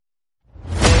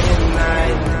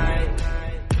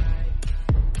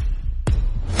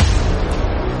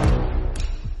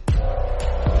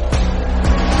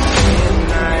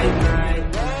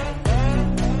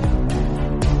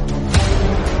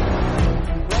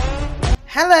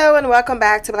Hello and welcome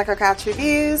back to Black Girl Couch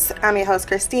Reviews. I'm your host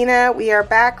Christina. We are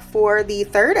back for the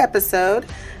third episode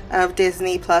of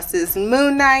Disney Plus's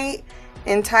Moon Knight,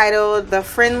 entitled The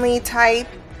Friendly Type,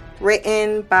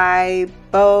 written by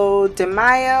Beau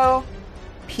DeMaio,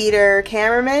 Peter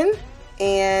Kammerman,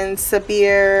 and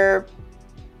Sabir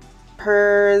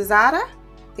Pirzada. I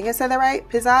think I said that right?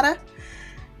 Pirzada.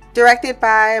 Directed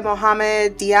by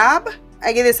Mohamed Diab.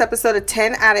 I give this episode a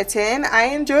 10 out of 10. I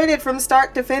enjoyed it from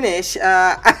start to finish.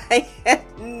 I had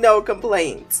no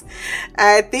complaints.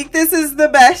 I think this is the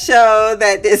best show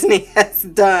that Disney has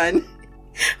done,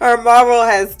 or Marvel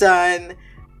has done,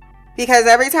 because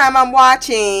every time I'm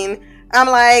watching, I'm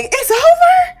like, it's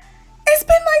over? It's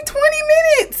been like 20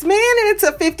 minutes, man, and it's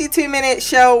a 52-minute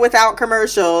show without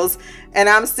commercials, and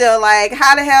I'm still like,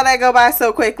 how the hell did that go by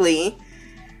so quickly?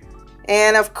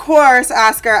 And of course,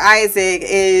 Oscar Isaac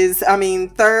is,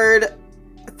 third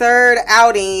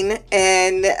outing.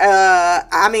 And,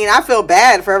 I feel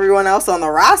bad for everyone else on the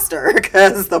roster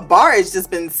because the bar has just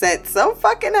been set so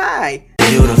fucking high.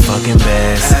 You the fucking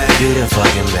best. You the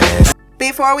fucking best.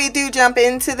 Before we do jump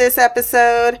into this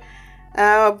episode,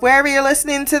 wherever you're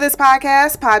listening to this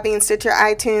podcast, Podbean, Stitcher,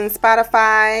 iTunes,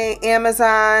 Spotify,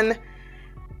 Amazon,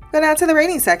 go down to the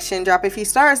rating section, drop a few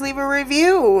stars, leave a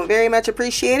review. Very much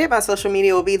appreciated. My social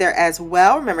media will be there as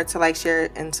well. Remember to like, share,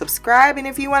 and subscribe. And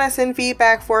if you want to send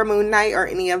feedback for Moon Knight or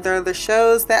any of the other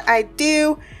shows that I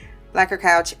do,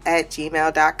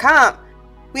 blackercouch@gmail.com.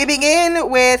 We begin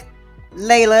with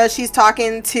Layla. She's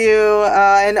talking to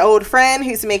an old friend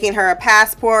who's making her a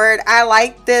passport. I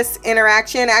like this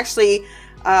interaction. Actually,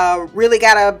 really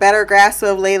got a better grasp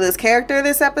of Layla's character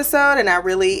this episode, and I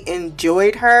really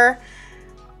enjoyed her.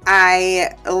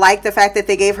 I like the fact that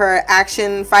they gave her an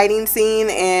action fighting scene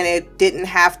and it didn't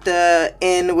have to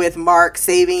end with Mark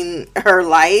saving her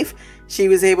life. She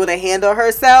was able to handle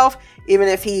herself, even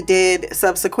if he did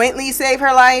subsequently save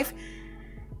her life.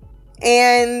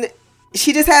 And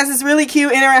she just has this really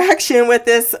cute interaction with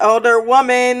this older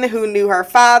woman who knew her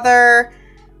father.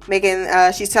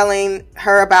 She's telling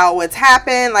her about what's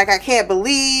happened. Like, I can't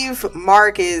believe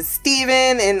Mark is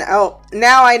Steven. And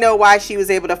now I know why she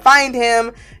was able to find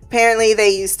him. Apparently they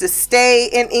used to stay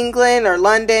in England or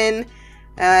London.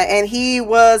 And he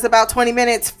was about 20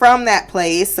 minutes from that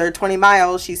place, or 20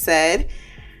 miles, she said.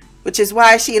 Which is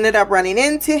why she ended up running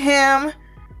into him.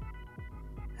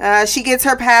 She gets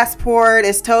her passport,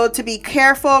 is told to be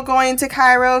careful going to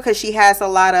Cairo because she has a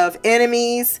lot of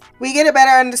enemies. We get a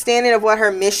better understanding of what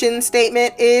her mission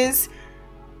statement is,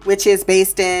 which is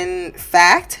based in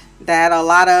fact that a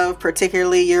lot of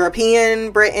particularly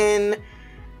European, Britain,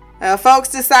 folks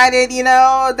decided,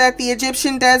 that the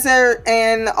Egyptian desert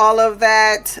and all of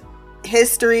that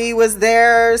history was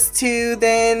theirs to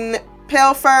then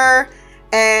pilfer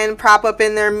and prop up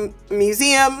in their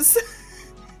museums.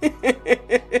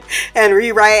 And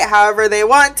rewrite however they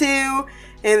want to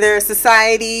in their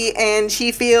society. And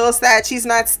she feels that she's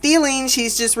not stealing,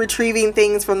 she's just retrieving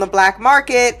things from the black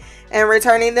market and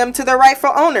returning them to their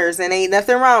rightful owners, and ain't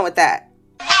nothing wrong with that.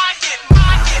 I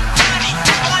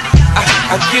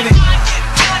get it.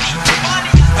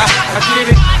 I get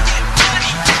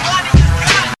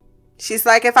it. She's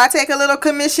like, if I take a little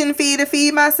commission fee to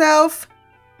feed myself,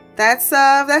 that's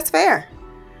fair.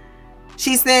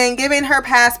 She's then giving her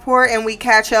passport, and we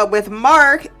catch up with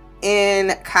Mark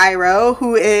in Cairo,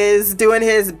 who is doing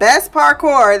his best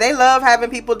parkour. They love having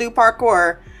people do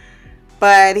parkour.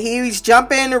 But he's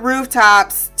jumping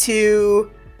rooftops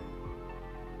to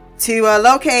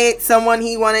locate someone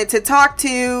he wanted to talk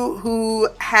to who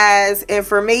has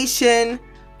information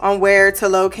on where to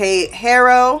locate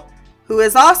Harrow, who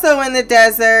is also in the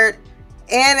desert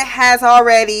and has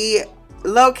already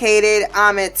located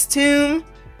Amit's tomb.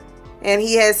 And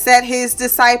he has set his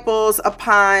disciples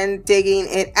upon digging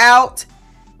it out.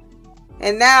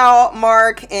 And now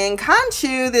Mark and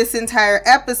Khonshu, this entire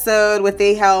episode, with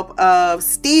the help of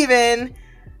Steven,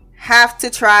 have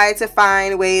to try to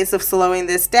find ways of slowing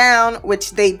this down,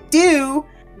 which they do,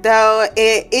 though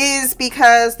it is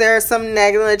because there are some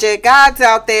negligent gods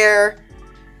out there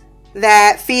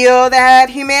that feel that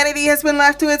humanity has been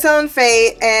left to its own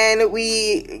fate. And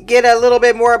we get a little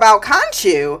bit more about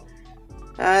Khonshu.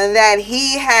 That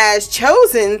he has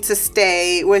chosen to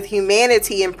stay with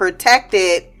humanity and protect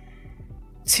it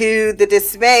to the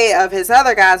dismay of his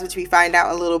other gods, which we find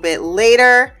out a little bit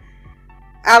later.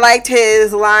 I liked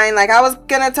his line, like, I was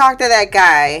gonna talk to that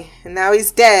guy, and now he's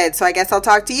dead, so I guess I'll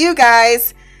talk to you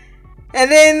guys.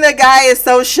 And then the guy is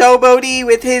so showboaty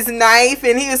with his knife,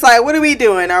 and he was like, what are we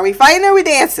doing? Are we fighting or are we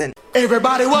dancing?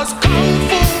 Everybody was kung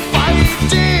fu fighting.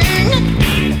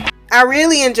 I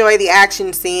really enjoy the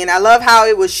action scene. I love how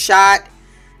it was shot.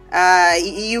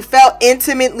 You felt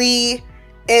intimately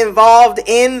involved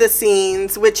in the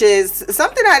scenes, which is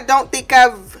something I don't think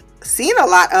I've seen a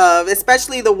lot of,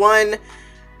 especially the one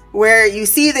where you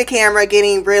see the camera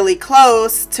getting really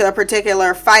close to a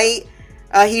particular fight.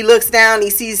 He looks down, he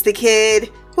sees the kid,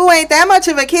 who ain't that much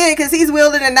of a kid because he's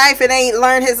wielding a knife and ain't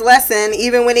learned his lesson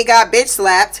even when he got bitch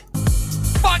slapped.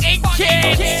 Fucking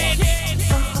kid.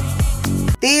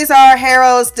 These are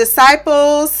Harrow's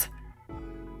disciples,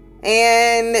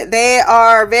 and they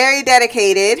are very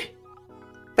dedicated.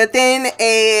 But then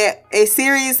a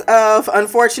series of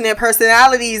unfortunate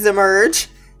personalities emerge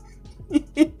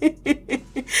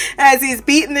as he's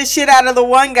beating the shit out of the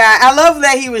one guy. I love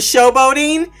that he was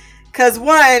showboating, because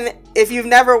one, if you've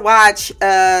never watched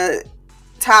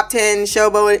top 10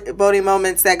 showboating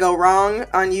moments that go wrong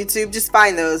on YouTube, just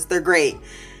find those. They're great.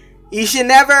 You should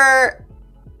never,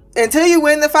 until you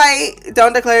win the fight,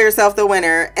 don't declare yourself the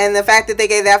winner. And the fact that they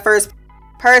gave that first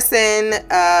person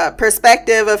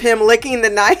perspective of him licking the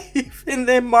knife and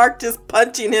then Mark just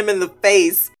punching him in the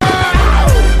face.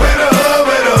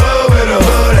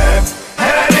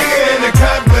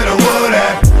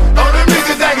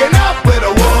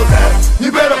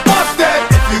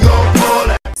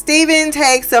 Steven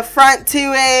takes a front to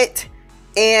it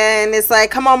and it's like,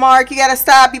 come on Mark, you gotta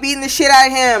stop, you're beating the shit out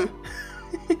of him.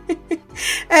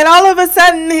 And all of a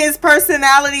sudden his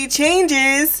personality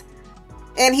changes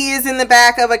and he is in the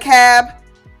back of a cab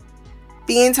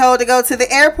being told to go to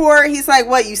the airport. He's like,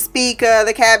 what, you speak,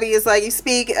 the cabbie is like, you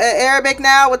speak Arabic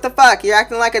now? What the fuck? You're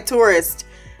acting like a tourist.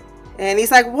 And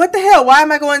he's like, what the hell? Why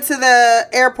am I going to the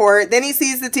airport? Then he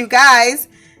sees the two guys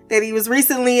that he was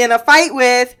recently in a fight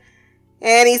with.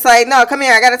 And he's like, no, come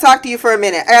here. I got to talk to you for a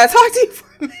minute. I got to talk to you for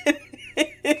a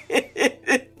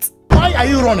minute. Why are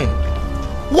you running?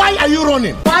 Why are you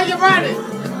running? Why are you running?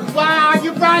 Why are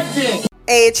you running?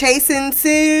 A chase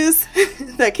ensues.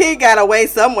 The kid got away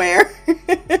somewhere.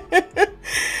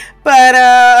 But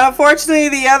unfortunately,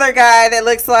 the other guy that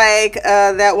looks like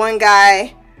that one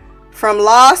guy from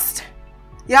Lost.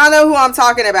 Y'all know who I'm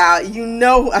talking about. You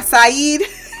know Saeed. He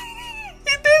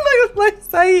did look like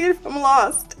Saeed from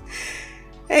Lost.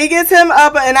 And he gets him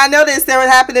up, and I noticed there would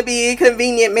happen to be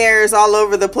convenient mirrors all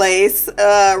over the place.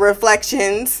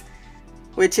 Reflections,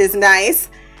 which is nice.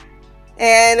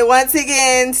 And once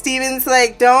again, Steven's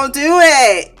like, don't do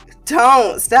it.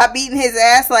 Don't. Stop beating his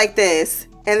ass like this.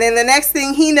 And then the next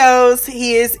thing he knows,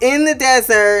 he is in the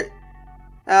desert,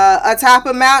 atop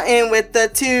a mountain with the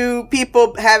two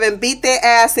people having beat their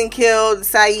ass and killed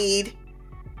Saeed.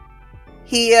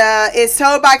 He is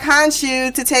told by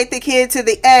Khonshu to take the kid to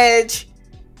the edge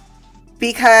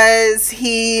because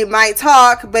he might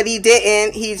talk, but he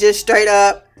didn't. He just straight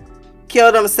up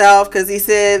killed himself because he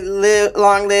said,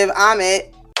 long live Amit.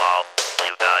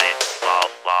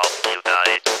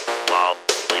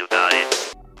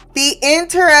 The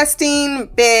interesting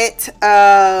bit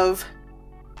of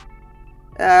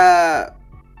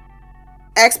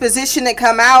exposition to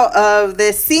come out of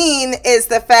this scene is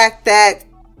the fact that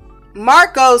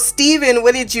Mark goes, Steven,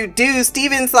 what did you do?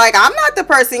 Steven's like, I'm not the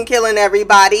person killing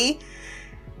everybody.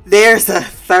 There's a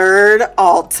third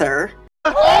altar.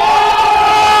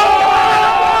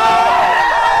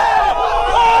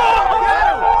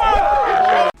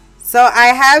 So I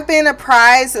have been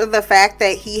apprised of the fact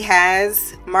that he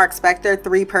has, Mark Spector,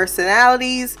 3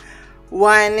 personalities.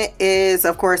 One is,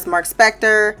 of course, Mark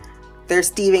Spector. There's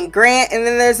Steven Grant. And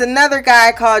then there's another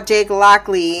guy called Jake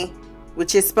Lockley,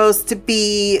 which is supposed to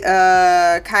be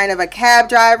kind of a cab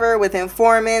driver with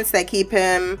informants that keep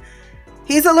him...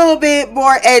 He's a little bit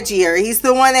more edgier. He's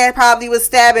the one that probably was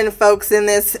stabbing folks in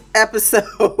this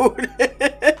episode.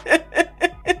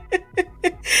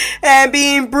 And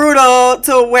being brutal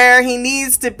to where he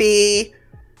needs to be.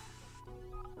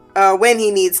 When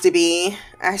he needs to be,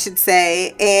 I should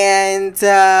say. And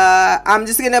I'm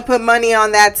just going to put money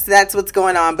on that's what's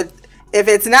going on. But if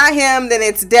it's not him, then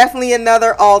it's definitely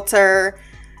another alter.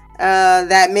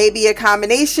 That may be a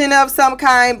combination of some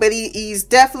kind. But he's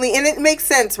definitely... And it makes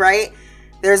sense, right?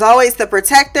 There's always the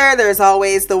protector. There's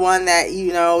always the one that,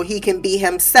 you know, he can be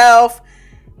himself.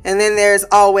 And then there's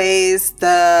always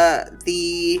the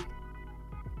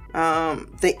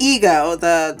ego,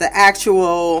 the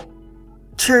actual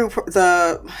true,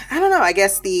 I don't know, I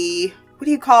guess what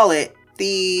do you call it?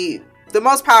 The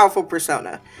most powerful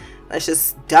persona. Let's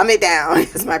just dumb it down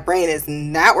because my brain is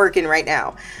not working right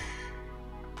now.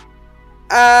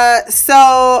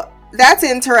 So that's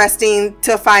interesting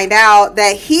to find out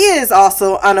that he is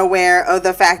also unaware of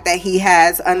the fact that he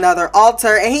has another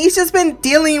alter, and he's just been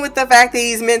dealing with the fact that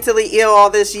he's mentally ill all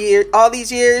these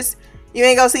years. You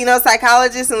ain't gonna see no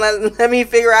psychologist and let me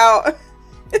figure out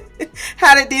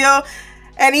how to deal.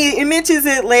 And he mentions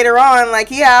it later on,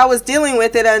 like, yeah, I was dealing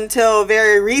with it until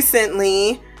very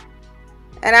recently.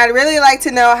 And I'd really like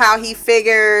to know how he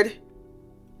figured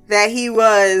that he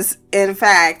was, in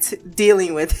fact,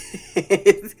 dealing with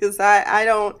it. Because I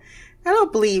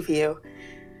don't believe you.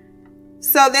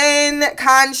 So then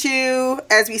Khonshu,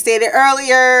 as we stated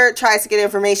earlier, tries to get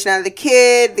information out of the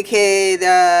kid. The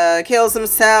kid kills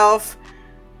himself.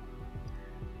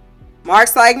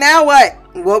 Mark's like, now what?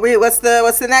 What's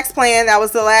the next plan? That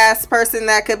was the last person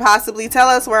that could possibly tell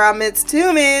us where Amit's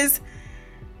tomb is.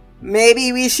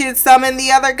 Maybe we should summon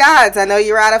the other gods. I know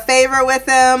you're out of favor with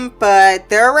them, but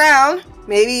they're around.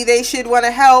 Maybe they should want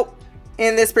to help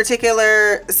in this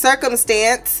particular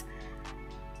circumstance.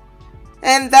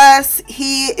 And thus,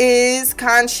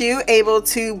 Khonshu, able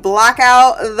to block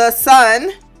out the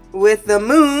sun with the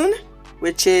moon,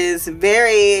 which is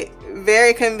very,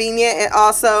 very convenient, and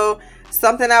also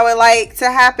something I would like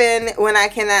to happen when I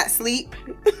cannot sleep.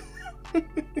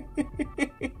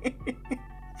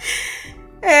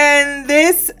 And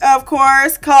this, of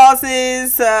course,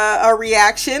 causes a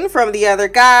reaction from the other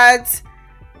gods.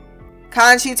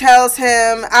 Khonshu tells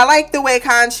him, I like the way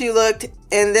Khonshu looked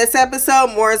in this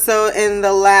episode more so in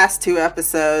the last two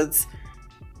episodes.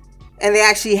 And they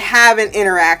actually have an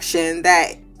interaction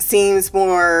that seems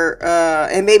more,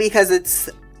 and maybe because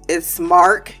it's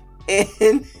Mark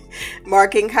and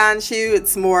Khonshu,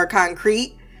 it's more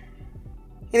concrete.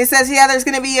 And he says, yeah, there's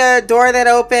going to be a door that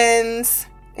opens.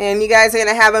 And you guys are going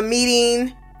to have a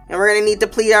meeting, and we're going to need to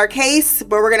plead our case,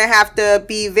 but we're going to have to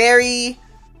be very,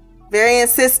 very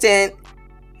insistent.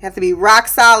 You have to be rock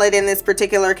solid in this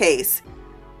particular case.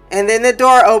 And then the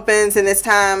door opens, and it's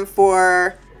time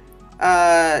for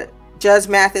Judge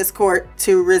Mathis Court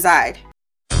to reside.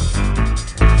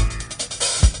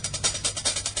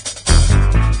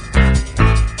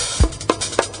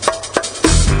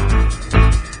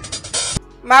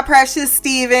 My precious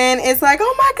Steven is like,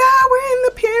 oh my God, we're in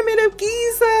the Pyramid of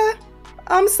Giza.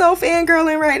 I'm so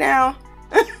fangirling right now.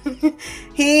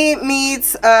 He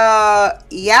meets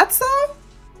Yatso.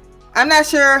 I'm not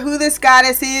sure who this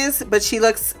goddess is, but she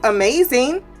looks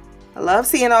amazing. I love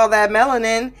seeing all that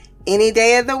melanin any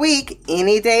day of the week.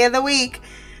 Any day of the week.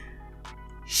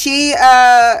 She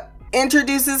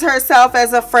introduces herself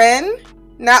as a friend,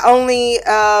 not only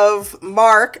of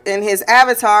Mark and his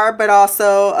avatar, but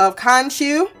also of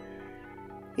Khonshu.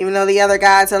 Even though the other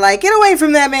gods are like, get away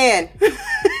from that man.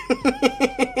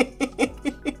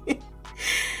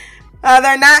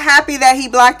 They're not happy that he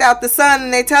blocked out the sun.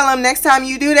 And they tell him, next time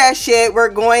you do that shit, we're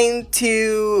going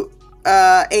to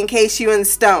encase you in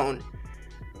stone.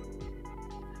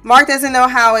 Mark doesn't know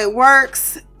how it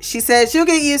works. She says you'll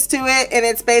get used to it, and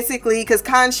it's basically because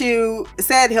Khonshu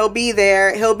said he'll be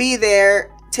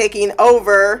there taking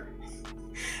over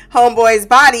homeboy's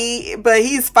body, but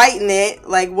he's fighting it.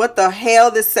 Like, what the hell?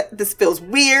 This feels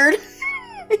weird.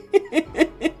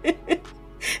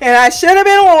 And I should have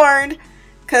been warned,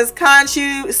 because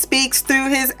Khonshu speaks through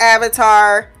his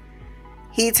avatar.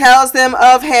 He tells them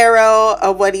of Harrow,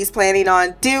 of what he's planning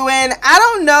on doing. I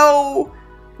don't know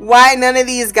why none of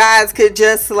these guys could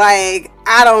just, like,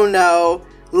 I don't know,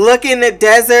 look in the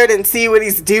desert and see what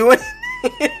he's doing.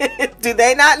 Do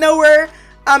they not know where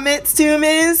Amit's tomb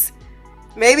is?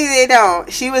 Maybe they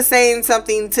don't. She was saying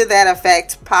something to that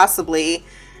effect, possibly.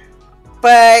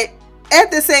 But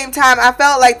at the same time, I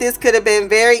felt like this could have been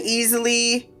very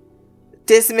easily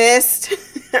dismissed.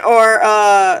 Or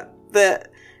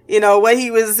what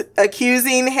he was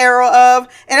accusing Harrow of.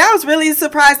 And I was really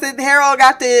surprised that Harrow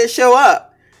got to show up.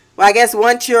 Well, I guess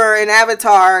once you're an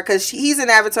avatar, because he's an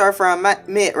avatar for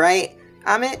Amit, right?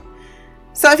 Amit?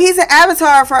 So if he's an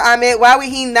avatar for Amit, why would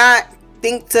he not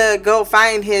think to go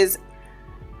find his...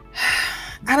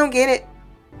 I don't get it.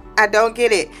 I don't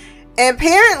get it. And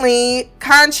apparently,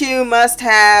 Khonshu must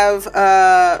have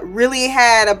really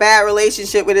had a bad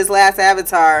relationship with his last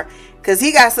avatar, because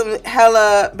he got some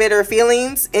hella bitter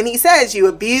feelings. And he says, you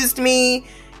abused me,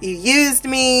 you used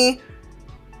me.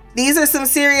 These are some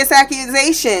serious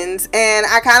accusations, and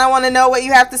I kind of want to know what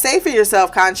you have to say for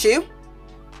yourself, Khonshu.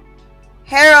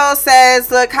 Harrow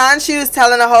says, look, Khonshu is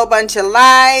telling a whole bunch of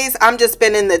lies. I'm just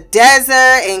been in the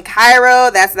desert in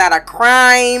Cairo. That's not a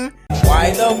crime.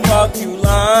 Why the fuck you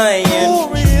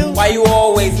lying? Why you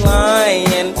always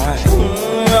lying?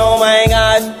 Oh my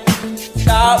God.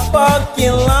 Stop fucking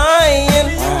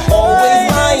lying.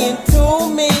 Always lying to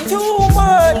me. Too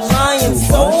much. Lying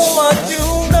so much,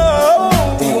 you know.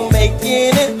 You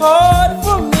making it hard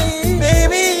for me.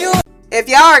 Baby, you. If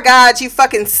y'all are gods, you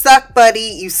fucking suck, buddy.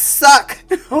 You suck.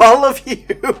 All of you.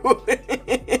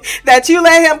 That you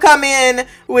let him come in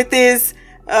with this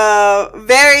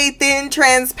very thin,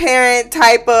 transparent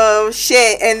type of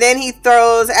shit. And then he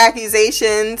throws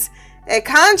accusations at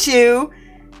Khonshu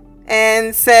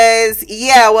and says,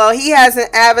 yeah, well, he has an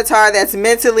avatar that's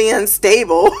mentally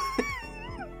unstable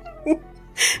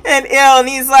and ill. And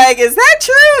he's like, is that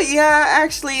true? Yeah,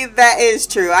 actually, that is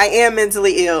true. I am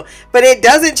mentally ill. But it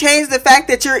doesn't change the fact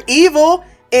that you're evil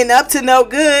and up to no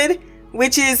good,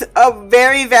 which is a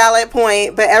very valid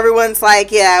point. But everyone's like,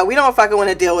 yeah, we don't fucking want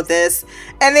to deal with this.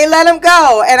 And they let him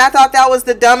go. And I thought that was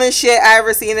the dumbest shit I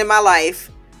ever seen in my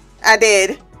life. I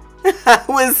did.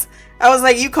 I was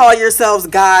like, you call yourselves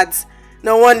gods.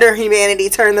 No wonder humanity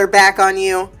turned their back on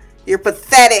you. You're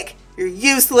pathetic. You're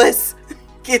useless.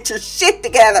 Get your shit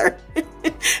together.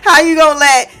 How you gonna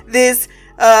let this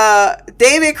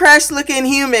David Koresh looking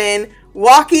human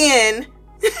walk in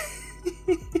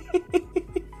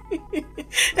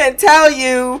and tell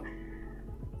you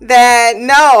that,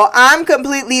 no, I'm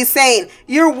completely sane?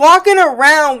 You're walking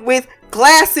around with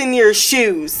glass in your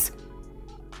shoes.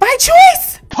 By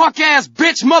choice. Punk ass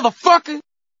bitch, motherfucker.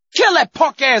 Kill that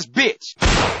punk ass bitch.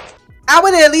 I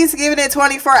would have at least given it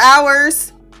 24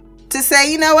 hours to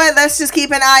say, you know what, let's just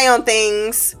keep an eye on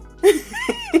things.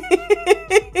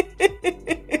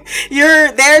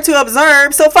 You're there to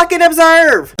observe, so fucking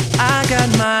observe. I got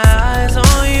my eyes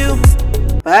on you.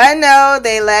 But no,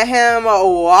 they let him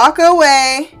walk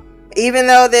away, even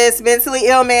though this mentally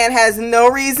ill man has no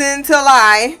reason to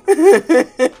lie.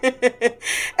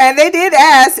 And they did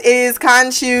ask, is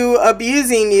Khonshu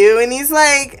abusing you? And he's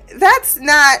like, that's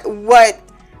not what,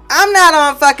 I'm not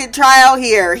on fucking trial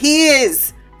here. He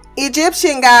is.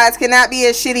 Egyptian gods cannot be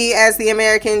as shitty as the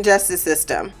American justice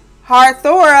system.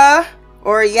 Hathor,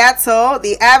 or Yatzil,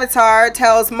 the avatar,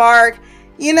 tells Mark,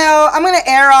 you know, I'm going to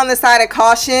err on the side of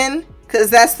caution, because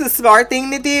that's the smart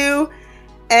thing to do.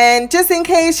 And just in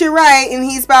case you're right, and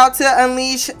he's about to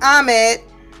unleash Ammit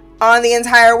on the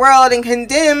entire world and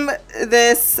condemn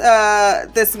this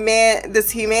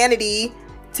humanity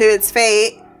to its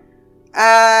fate,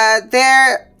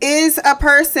 there is a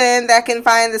person that can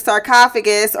find the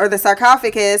sarcophagus, or the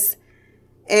sarcophagus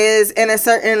is in a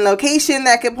certain location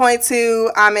that can point to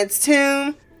Ammit's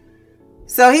tomb.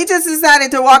 So he just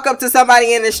decided to walk up to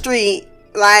somebody in the street,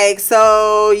 like,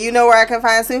 so you know where I can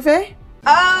find Sunfei?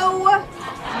 Oh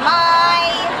my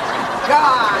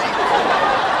God.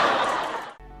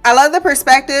 I love the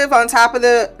perspective on top of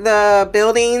the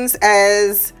buildings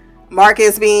as Mark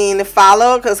is being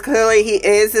followed, because clearly he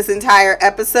is this entire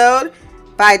episode,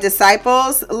 by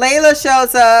disciples. Layla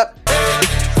shows up.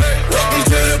 Welcome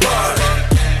to the party.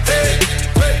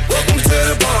 Welcome to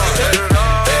the party.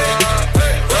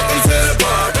 Welcome to the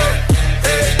party.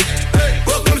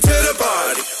 Welcome to the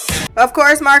party. Of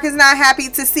course, Mark is not happy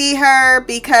to see her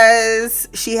because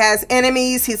she has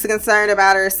enemies. He's concerned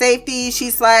about her safety.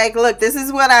 She's like, look, this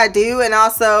is what I do. And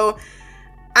also,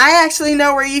 I actually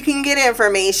know where you can get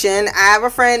information. I have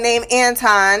a friend named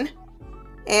Anton,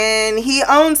 and he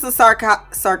owns the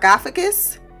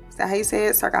sarcophagus. Is that how you say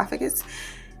it? Sarcophagus?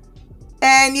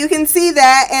 And you can see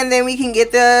that, and then we can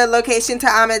get the location to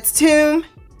Ammit's tomb.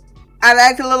 I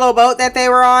like the little boat that they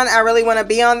were on. I really want to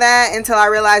be on that until I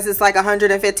realize it's like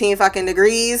 115 fucking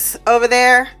degrees over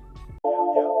there.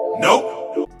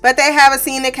 Nope. But they have a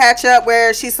scene to catch up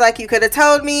where she's like, you could have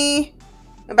told me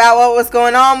about what was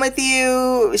going on with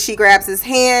you. She grabs his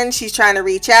hand. She's trying to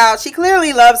reach out. She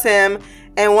clearly loves him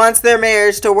and wants their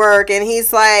marriage to work. And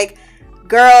he's like,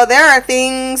 girl, there are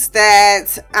things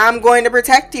that I'm going to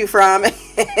protect you from.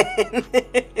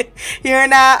 You're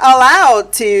not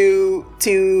allowed to,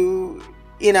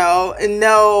 you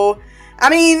know. I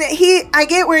mean, I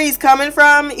get where he's coming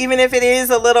from, even if it is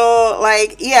a little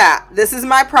like, yeah, this is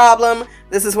my problem.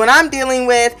 This is what I'm dealing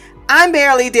with. I'm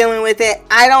barely dealing with it.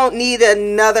 I don't need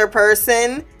another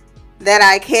person that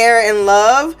I care and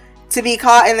love to be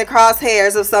caught in the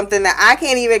crosshairs of something that I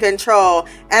can't even control.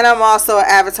 And I'm also an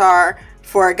avatar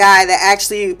for a guy that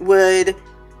actually would,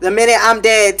 the minute I'm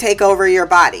dead, take over your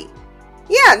body.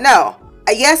 Yeah, no.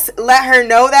 Yes, let her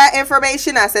know that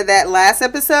information. I said that last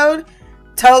episode.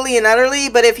 Totally and utterly.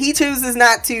 But if he chooses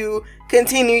not to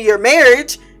continue your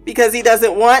marriage because he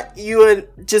doesn't want you, and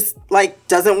just like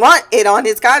doesn't want it on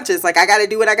his conscience, like, I gotta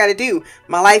do what I gotta do,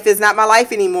 my life is not my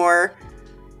life anymore,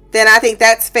 then I think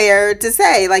that's fair to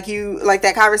say. Like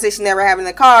that conversation that we're having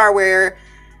in the car where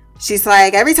she's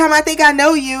like, every time I think I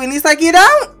know you, and he's like, you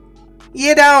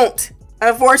don't.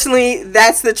 Unfortunately,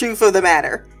 that's the truth of the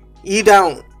matter. You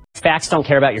don't. Facts don't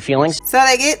care about your feelings. So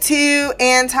they get to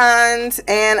Anton's,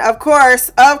 and of course,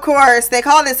 they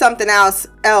called it something else.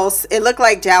 It looked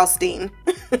like jousting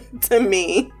to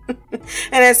me.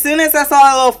 And as soon as I saw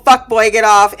a little fuckboy get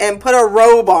off and put a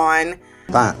robe on,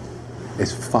 Pa,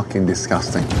 It's fucking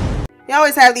disgusting. You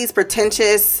always have these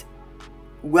pretentious,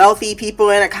 wealthy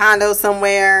people in a condo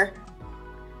somewhere,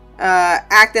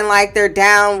 acting like they're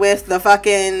down with the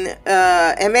fucking,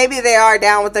 and maybe they are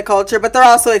down with the culture, but they're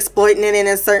also exploiting it in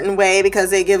a certain way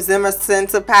because it gives them a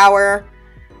sense of power.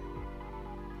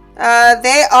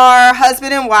 They are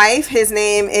husband and wife. His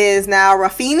name is now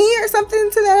Rafini or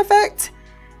something to that effect.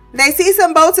 They see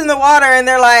some boats in the water and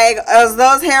they're like, "Are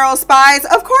those Harrow spies?"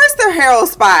 Of course they're Harrow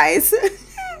spies.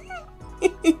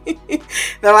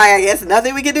 They're like, "I guess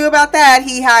nothing we can do about that."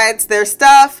 He hides their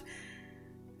stuff.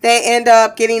 They end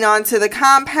up getting onto the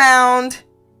compound.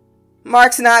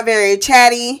 Mark's not very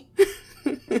chatty.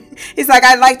 He's like,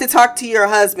 "I'd like to talk to your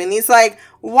husband." He's like,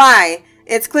 "Why?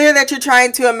 It's clear that you're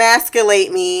trying to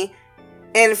emasculate me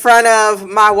in front of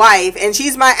my wife, and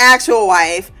she's my actual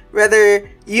wife, whether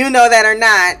you know that or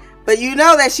not. But you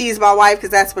know that she's my wife because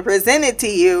that's what presented to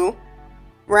you,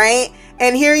 right?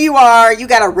 And here you are, you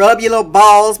gotta rub your little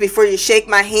balls before you shake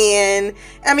my hand.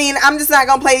 I mean, I'm just not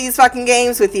gonna play these fucking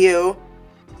games with you.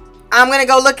 I'm gonna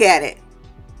go look at it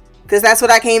because that's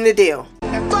what I came to do."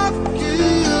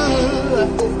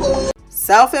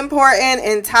 Self-important,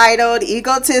 entitled,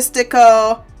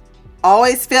 egotistical,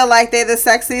 always feel like they're the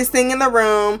sexiest thing in the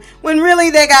room when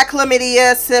really they got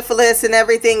chlamydia, syphilis, and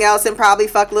everything else and probably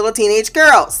fuck little teenage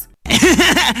girls.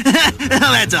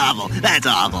 That's awful. That's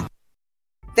awful.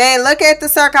 They look at the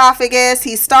sarcophagus.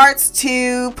 He starts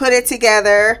to put it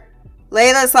together.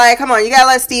 Layla's like, "Come on, you gotta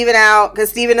let Steven out," because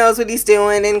Steven knows what he's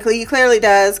doing, and he clearly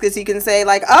does, because you can say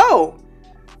like, "Oh,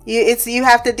 you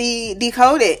have to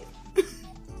decode it."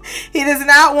 He does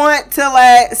not want to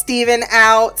let Steven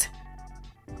out,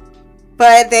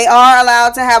 but they are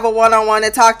allowed to have a one-on-one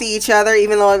to talk to each other,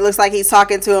 even though it looks like he's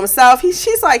talking to himself.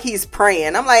 She's like, he's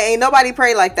praying. I'm like, ain't nobody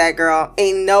pray like that, girl.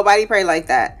 Ain't nobody pray like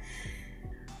that.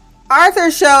 Arthur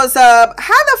shows up.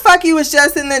 How the fuck you was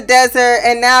just in the desert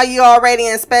and now you already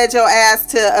sped your ass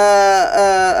to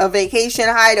a vacation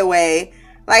hideaway?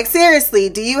 Like, seriously,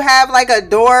 do you have like a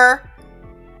door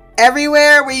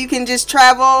everywhere where you can just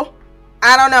travel?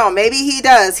 I don't know. Maybe he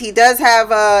does. He does have,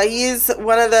 he is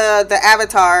one of the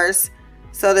avatars,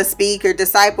 so to speak, or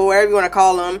disciple, whatever you want to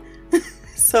call him.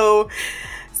 So,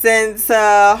 since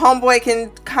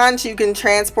homeboy Khonshu can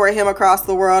transport him across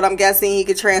the world, I'm guessing he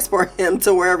could transport him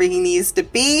to wherever he needs to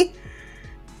be.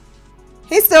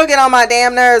 He still get on my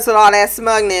damn nerves with all that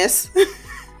smugness.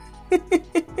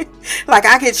 Like,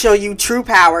 I could show you true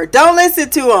power. Don't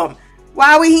listen to him.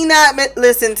 Why would he not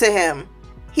listen to him?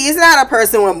 He's not a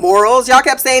person with morals. Y'all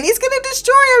kept saying he's gonna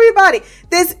destroy everybody.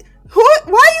 Why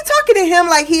are you talking to him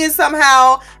like he is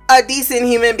somehow a decent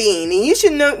human being? And you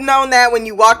should have known that when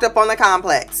you walked up on the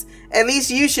complex. At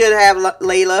least you should have,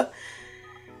 Layla.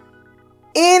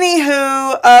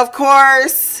 Anywho, of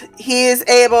course, he is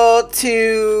able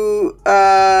to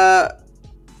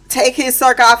take his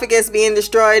sarcophagus being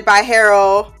destroyed by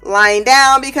Harrow lying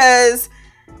down, because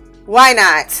why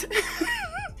not?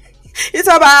 You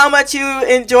talk about how much you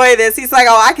enjoy this. He's like,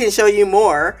 "Oh, I can show you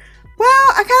more." Well,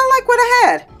 I kind of like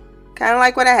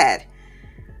what I had.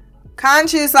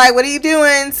 Khonshu's like, "What are you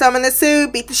doing?" Summon the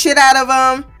suit, beat the shit out of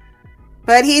him.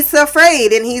 But he's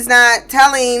afraid, and he's not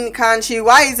telling Khonshu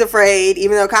why he's afraid,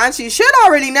 even though Khonshu should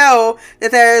already know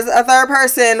that there's a third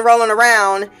person rolling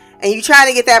around, and you try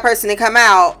to get that person to come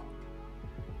out.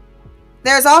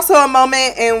 There's also a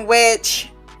moment in which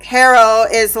Harrow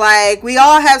is like, "We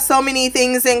all have so many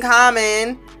things in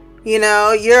common. You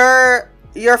know, your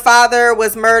father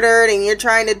was murdered and you're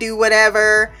trying to do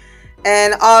whatever.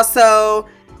 And also,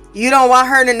 you don't want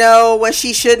her to know what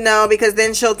she should know because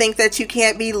then she'll think that you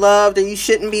can't be loved or you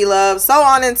shouldn't be loved," so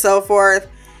on and so forth.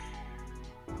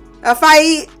 A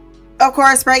fight, of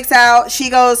course, breaks out. She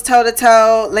goes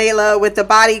toe-to-toe, Layla, with the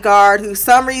bodyguard who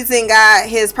some reason got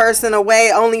his person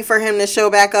away only for him to show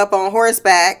back up on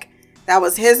horseback. That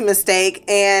was his mistake,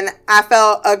 and I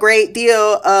felt a great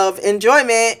deal of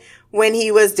enjoyment when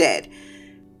he was dead.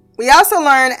 We also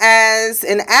learn as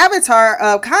an avatar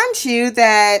of Khonshu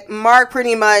that Mark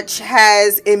pretty much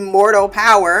has immortal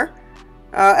power.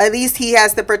 At least he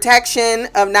has the protection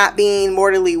of not being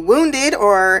mortally wounded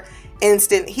or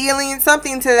instant healing,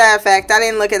 something to that effect. I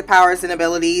didn't look at the powers and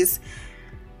abilities.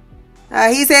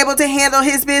 He's able to handle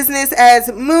his business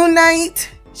as Moon Knight.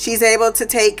 She's able to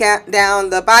take down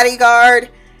the bodyguard.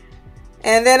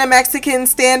 And then a Mexican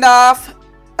standoff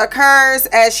occurs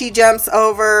as she jumps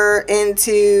over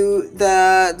into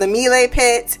the melee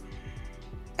pit.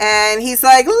 And he's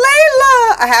like,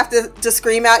 "Layla!" I have to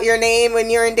scream out your name when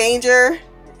you're in danger.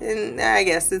 And I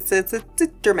guess it's a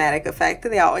dramatic effect.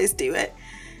 They always do it.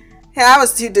 And I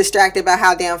was too distracted by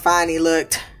how damn fine he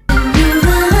looked. You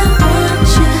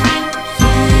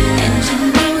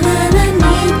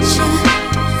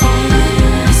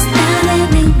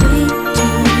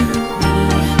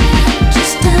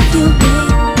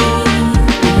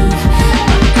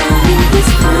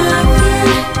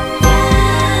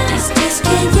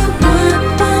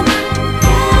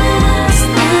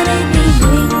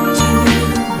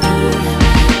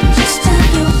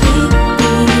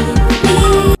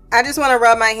I just want to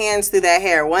rub my hands through that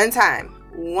hair one time.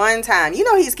 You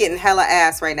know he's getting hella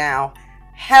ass right now.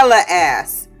 Hella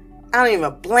ass. I don't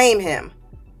even blame him.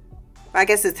 I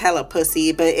guess it's hella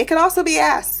pussy, but it could also be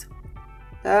ass.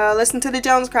 Listen to the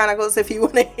Jones Chronicles if you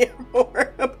want to hear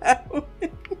more about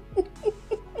it.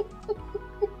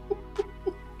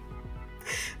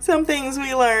 Some things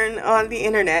we learn on the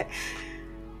internet.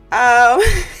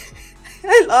 I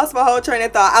lost my whole train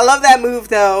of thought. I love that move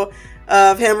though,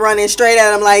 of him running straight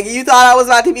at him like, you thought I was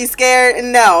about to be scared?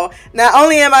 No. Not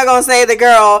only am I going to save the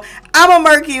girl, I'm going to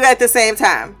murk you at the same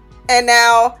time. And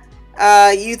now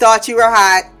you thought you were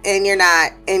hot and you're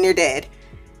not, and you're dead.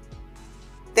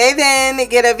 They then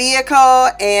get a vehicle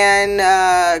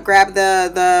and grab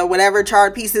the whatever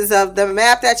charred pieces of the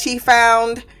map that she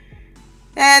found.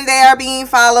 And they are being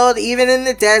followed even in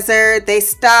the desert. They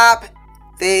stop.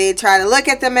 They try to look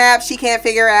at the map. She can't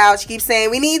figure it out. She keeps saying,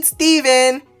 we need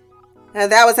Steven.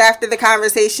 That was after the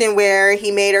conversation where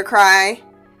he made her cry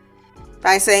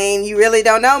by saying, you really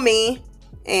don't know me.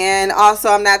 And also,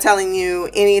 I'm not telling you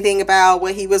anything about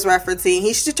what he was referencing.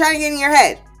 He's just trying to get in your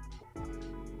head.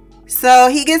 So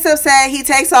he gets upset. He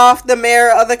takes off the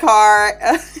mirror of the car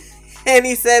and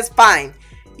he says, fine,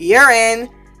 you're in.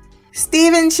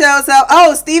 Steven shows up.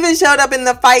 Oh, Steven showed up in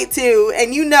the fight too.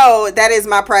 And you know that is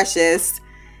my precious.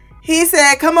 He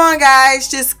said, come on,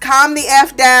 guys, just calm the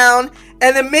F down.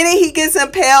 And the minute he gets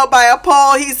impaled by a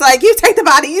pole, he's like, you take the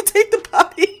body, you take the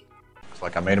body. It's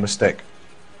like I made a mistake.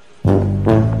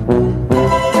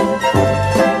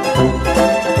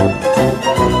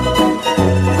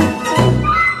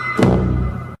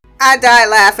 I died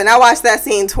laughing. I watched that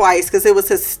scene twice because it was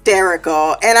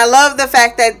hysterical. And I love the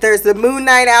fact that there's the Moon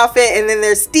Knight outfit and then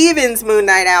there's Steven's Moon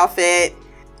Knight outfit.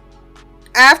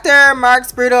 After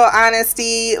Mark's brutal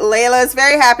honesty, Layla is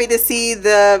very happy to see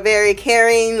the very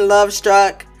caring,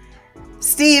 love-struck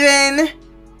Steven,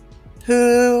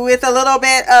 who with a little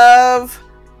bit of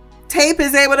tape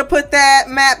is able to put that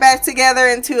map back together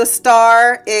into a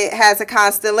star. It has a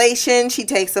constellation. She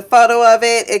takes a photo of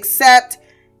it, except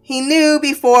he knew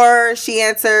before she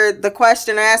answered the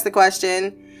question or asked the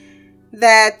question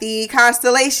that the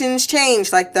constellations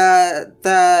change. Like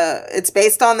it's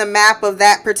based on the map of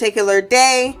that particular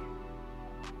day.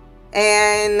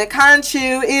 And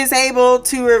Khonshu is able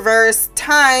to reverse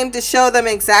time to show them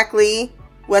exactly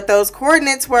what those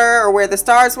coordinates were or where the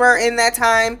stars were in that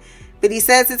time. But he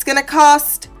says it's going to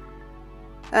cost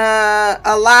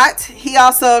a lot. He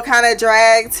also kind of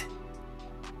dragged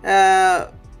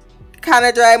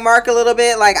Mark a little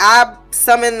bit. Like, I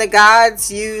summon the gods,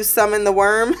 you summon the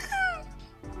worm.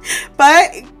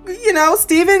 But, you know,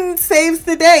 Steven saves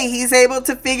the day. He's able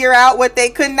to figure out what they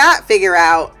could not figure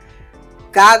out.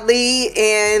 Godly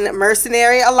and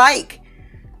mercenary alike.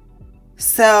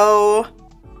 So,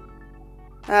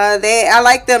 I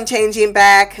like them changing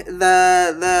back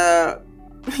the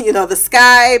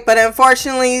sky. But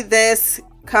unfortunately, this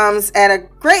comes at a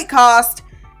great cost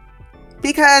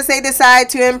because they decide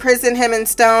to imprison him in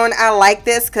stone. I like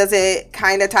this because it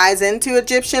kind of ties into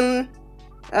Egyptian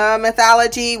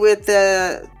mythology with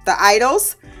the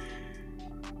idols.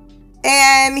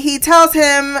 And he tells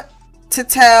him to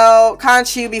tell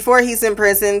Khonshu before he's in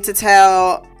prison to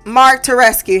tell Mark to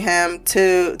rescue him,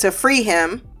 to free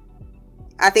him.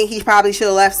 I think he probably should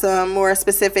have left some more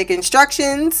specific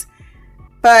instructions,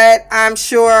 but I'm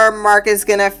sure Mark is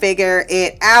gonna figure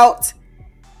it out.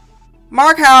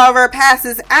 Mark, however,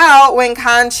 passes out when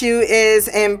Khonshu is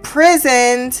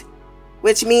imprisoned,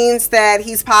 which means that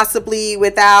he's possibly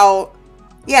without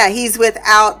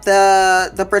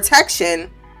the protection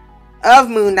of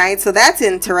Moon Knight. So that's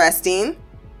interesting.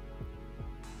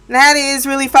 That is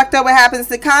really fucked up what happens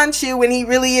to Khonshu when he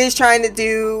really is trying to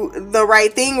do the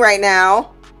right thing right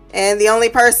now. And the only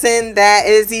person that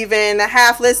is even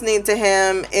half listening to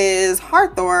him is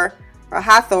Hathor,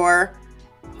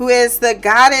 who is the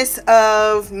goddess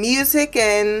of music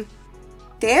and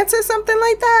dance or something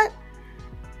like that.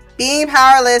 Being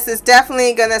powerless is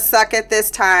definitely gonna suck at this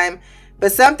time,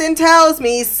 but something tells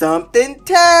me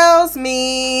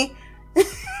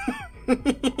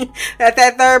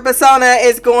that third persona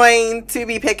is going to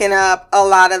be picking up a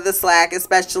lot of the slack,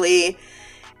 especially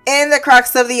in the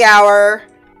crux of the hour.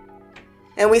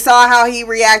 And we saw how he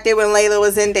reacted when Layla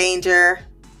was in danger,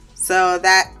 so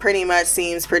that pretty much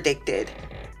seems predicted.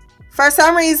 For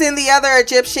some reason, the other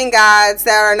Egyptian gods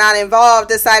that are not involved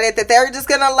decided that they were just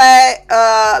gonna let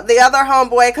the other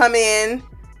homeboy come in,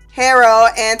 Hero,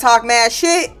 and talk mad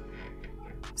shit,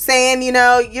 saying, you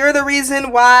know, you're the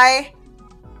reason why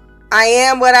I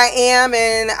am what I am,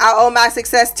 and I owe my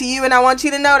success to you, and I want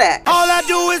you to know that. All I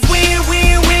do is win,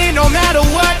 win, win, no matter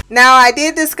what. Now, I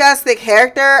did discuss the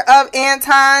character of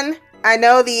Anton. I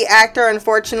know the actor,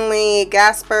 unfortunately,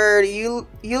 Gaspard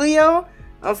Ulliel,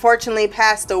 unfortunately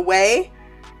passed away.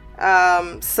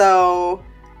 So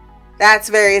that's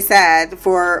very sad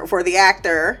for the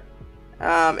actor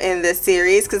in this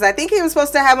series, because I think he was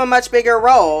supposed to have a much bigger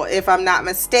role, if I'm not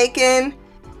mistaken.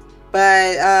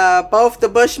 But both the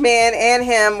Bushman and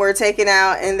him were taken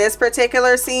out in this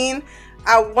particular scene.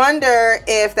 I wonder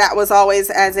if that was always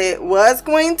as it was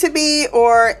going to be,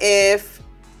 or if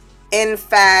in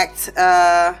fact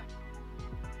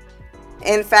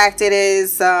it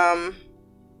is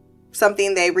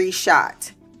something they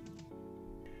reshot.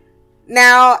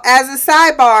 Now, as a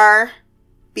sidebar,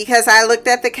 because I looked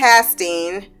at the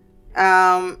casting,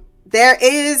 there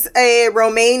is a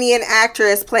Romanian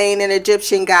actress playing an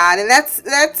Egyptian god, and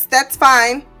that's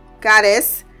fine,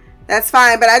 goddess. That's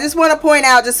fine, but I just want to point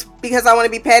out, just because I want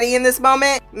to be petty in this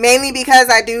moment, mainly because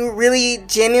I do really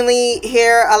genuinely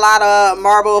hear a lot of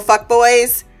marble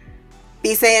fuckboys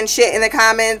be saying shit in the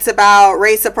comments about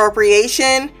race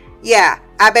appropriation. Yeah,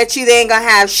 I bet you they ain't gonna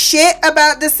have shit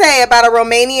about to say about a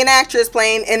Romanian actress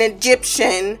playing an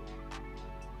Egyptian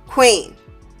queen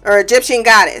or Egyptian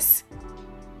goddess.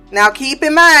 Now keep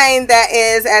in mind that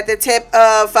is at the tip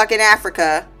of fucking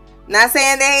Africa. Not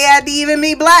saying they had to even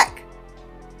be black.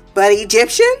 But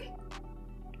Egyptian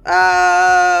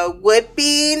would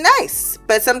be nice.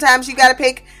 But sometimes you gotta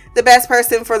pick the best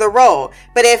person for the role.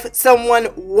 But if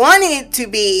someone wanted to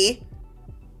be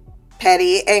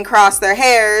petty and cross their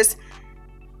hairs,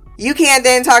 you can't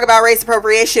then talk about race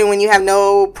appropriation when you have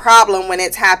no problem when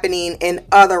it's happening in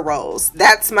other roles.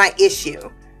 That's my issue.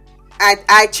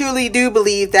 I truly do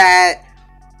believe that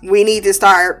we need to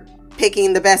start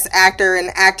picking the best actor and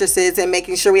actresses and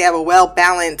making sure we have a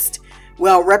well-balanced,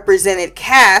 well-represented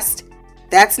cast.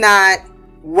 That's not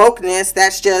wokeness.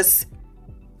 That's just,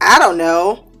 I don't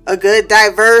know, a good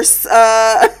diverse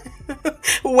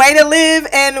way to live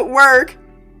and work.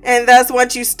 And thus,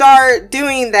 once you start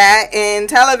doing that in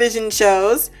television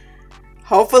shows,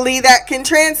 hopefully that can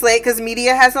translate, because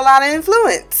media has a lot of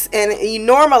influence and you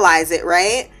normalize it,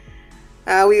 right?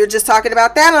 We were just talking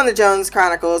about that on the Jones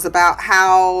Chronicles, about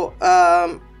how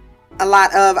a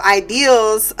lot of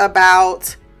ideals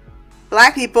about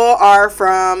Black people are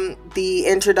from the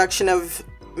introduction of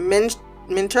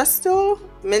minstrel,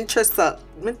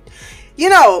 you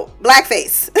know,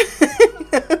 blackface.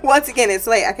 Once again, it's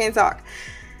late. I can't talk.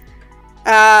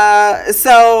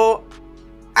 So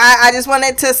I just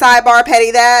wanted to sidebar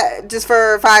petty that just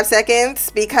for 5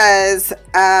 seconds, because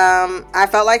I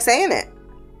felt like saying it.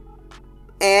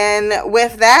 And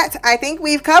with that, I think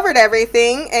we've covered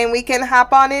everything, and we can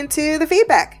hop on into the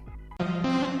feedback.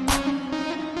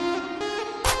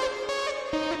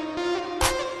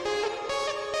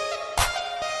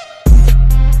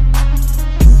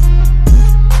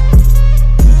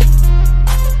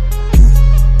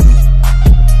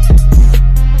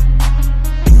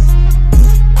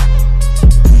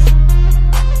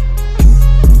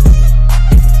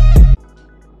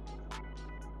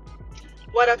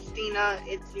 What up, Stina?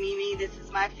 It's Mimi. This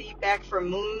is my feedback for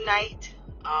Moon Knight,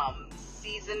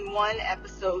 Season 1,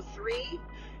 Episode 3.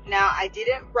 Now, I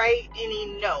didn't write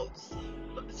any notes,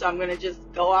 so I'm going to just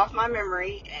go off my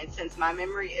memory, and since my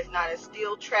memory is not a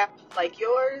steel trap like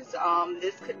yours,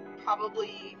 this could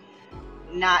probably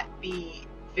not be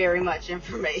very much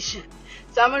information.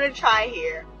 So I'm going to try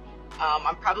here.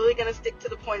 I'm probably going to stick to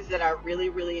the points that I really,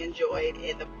 really enjoyed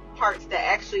and the parts that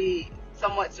actually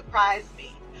somewhat surprised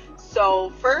me. So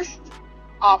first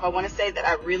off, I want to say that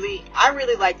I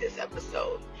really like this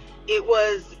episode. It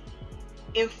was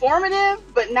informative,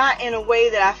 but not in a way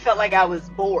that I felt like I was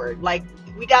bored. Like,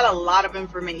 we got a lot of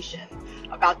information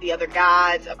about the other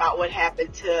gods, about what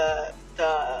happened to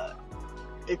the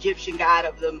Egyptian god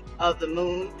of the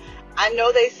moon. I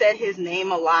know they said his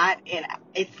name a lot, and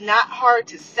it's not hard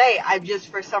to say. I just,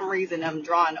 for some reason, I'm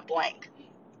drawing a blank.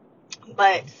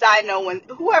 But side note, when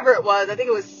whoever it was, I think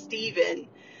it was Steven,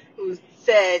 who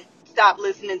said, "Stop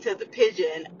listening to the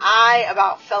pigeon," I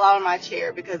about fell out of my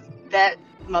chair, because that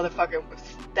motherfucker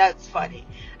that's funny.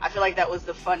 I feel like that was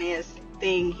the funniest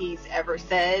thing he's ever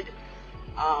said.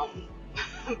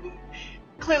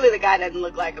 Clearly the guy doesn't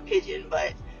look like a pigeon,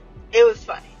 but it was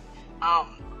funny.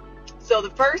 So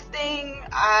the first thing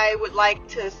I would like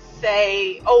to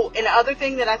say, and the other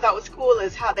thing that I thought was cool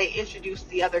is how they introduced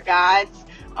the other gods.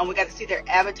 We got to see their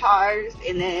avatars,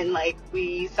 and then like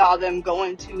we saw them go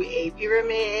into a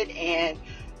pyramid, and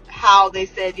how they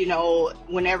said, you know,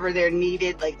 whenever they're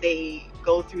needed, like they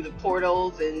go through the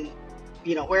portals and,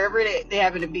 you know, wherever they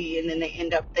happen to be, and then they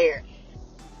end up there.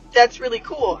 That's really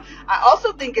cool. I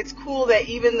also think it's cool that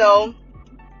even though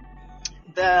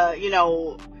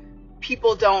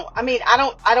people don't,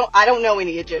 I don't know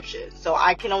any Egyptians, so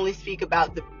I can only speak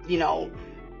about the,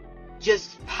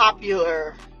 just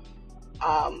popular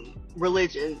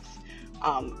religions.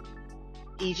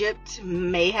 Egypt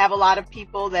may have a lot of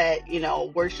people that,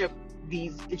 worship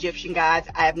these Egyptian gods.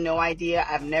 I have no idea.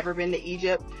 I've never been to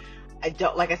Egypt.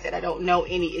 Like I said, I don't know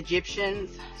any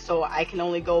Egyptians, so I can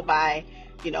only go by,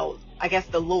 I guess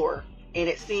the lore. And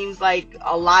it seems like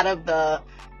a lot of the,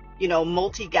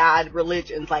 multi-god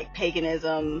religions like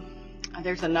paganism,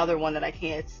 there's another one that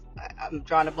I'm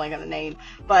drawing a blank on the name,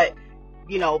 but,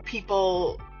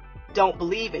 people don't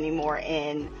believe anymore.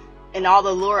 And all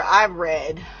the lore I've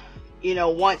read,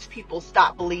 once people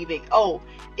stop believing,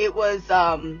 it was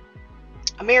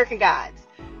American gods.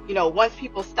 Once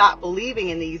people stop believing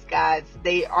in these gods,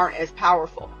 they aren't as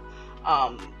powerful.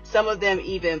 Some of them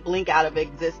even blink out of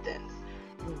existence,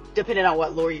 depending on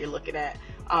what lore you're looking at.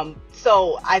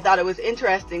 So I thought it was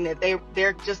interesting that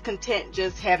they're just content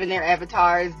just having their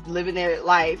avatars, living their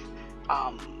life.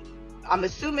 I'm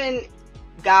assuming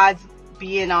God's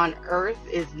being on Earth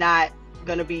is not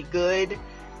going to be good,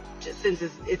 just since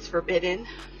it's forbidden.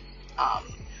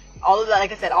 All of that,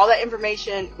 like I said, all that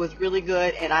information was really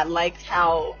good, and I liked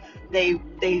how they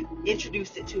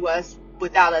introduced it to us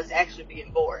without us actually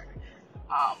being bored.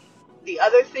 The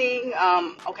other thing,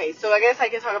 okay, so I guess I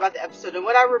can talk about the episode. And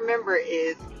what I remember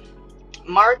is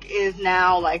Mark is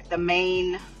now like the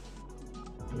main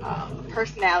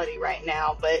personality right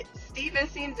now, but Steven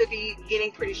seems to be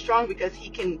getting pretty strong because he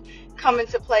can come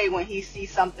into play when he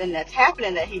sees something that's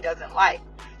happening that he doesn't like.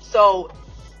 So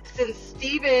since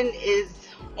Steven is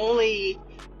only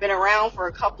been around for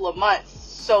a couple of months,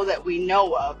 so that we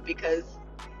know of, because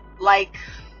like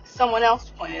someone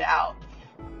else pointed out,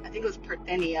 I think it was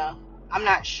Parthenia, I'm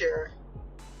not sure,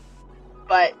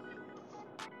 but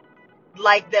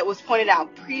like that was pointed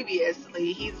out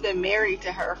previously, he's been married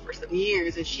to her for some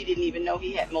years and she didn't even know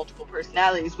he had multiple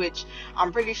personalities, which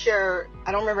I'm pretty sure,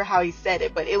 I don't remember how he said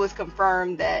it, but it was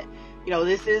confirmed that,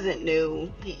 this isn't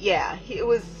new. It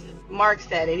was, Mark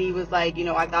said it. He was like,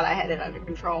 I thought I had it under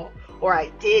control, or I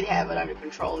did have it under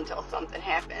control until something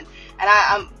happened. And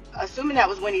I'm assuming that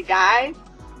was when he died.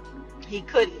 He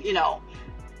couldn't,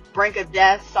 brink of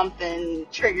death, something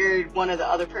triggered one of the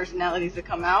other personalities to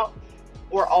come out,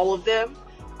 or all of them.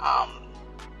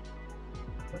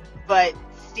 But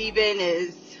Steven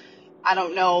is, I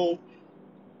don't know,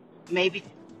 maybe,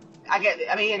 I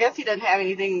guess he doesn't have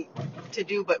anything to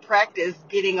do but practice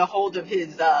getting a hold of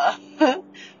his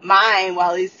mind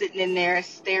while he's sitting in there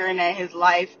staring at his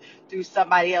life through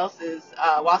somebody else's,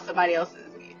 while somebody else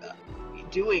is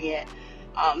doing it.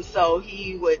 So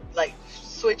he would like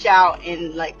switch out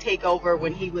and like take over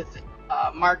when he was,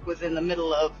 Mark was in the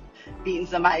middle of beating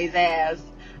somebody's ass.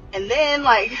 And then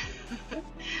like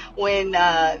when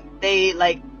they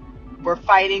like were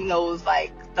fighting those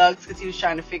like thugs, because he was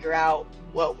trying to figure out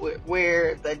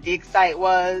where the dig site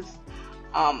was,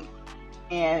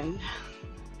 and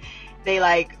they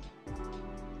like,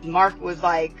 Mark was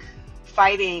like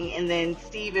fighting, and then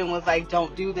Steven was like,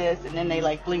 don't do this, and then they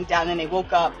like blinked out and they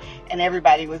woke up and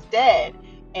everybody was dead.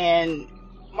 And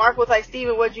Mark was like,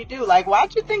 Steven, what'd you do? Like,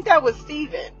 why'd you think that was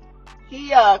Steven? He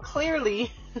clearly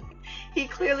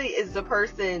is the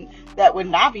person that would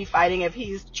not be fighting if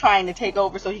he's trying to take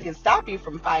over so he can stop you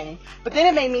from fighting. But then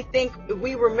it made me think,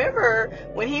 we remember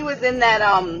when he was in that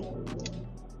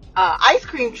ice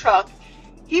cream truck,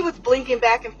 he was blinking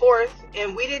back and forth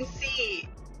and we didn't see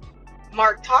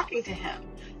Mark talking to him.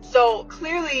 So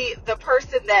clearly the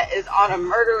person that is on a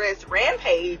murderous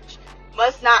rampage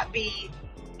must not be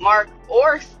Mark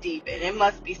or Steven. It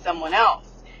must be someone else.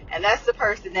 And that's the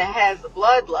person that has the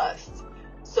bloodlust.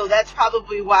 So that's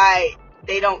probably why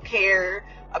they don't care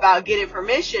about getting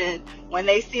permission. When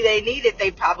they see they need it,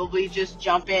 they probably just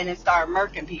jump in and start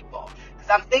murking people. Because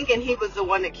I'm thinking he was the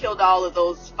one that killed all of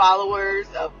those followers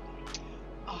of...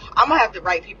 I'm going to have to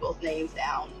write people's names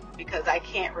down because I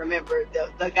can't remember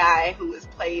the guy who was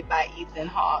played by Ethan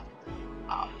Hawke.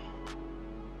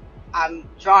 I'm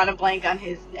drawing a blank on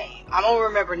his name. I'm going to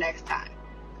remember next time.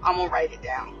 I'm going to write it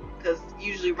down, because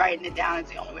usually writing it down is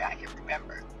the only way I can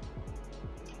remember.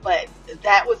 But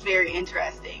that was very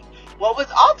interesting. What was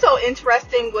also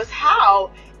interesting was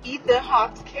how Ethan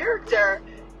Hawke's character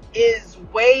is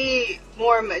way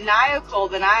more maniacal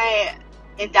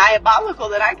and diabolical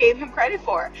than I gave him credit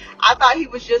for. I thought he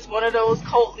was just one of those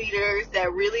cult leaders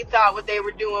that really thought what they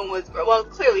were doing was, well,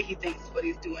 clearly he thinks what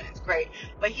he's doing is great,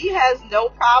 but he has no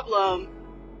problem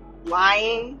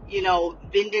lying,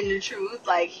 bending the truth.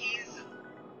 Like he's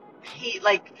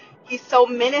so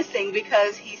menacing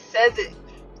because he says it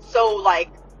so like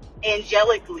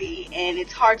angelically, and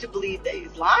it's hard to believe that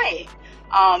he's lying.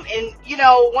 And you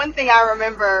know, one thing I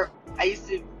remember, I used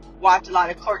to watch a lot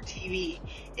of court TV,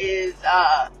 is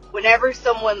whenever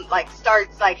someone like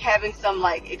starts like having some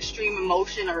like extreme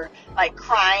emotion or like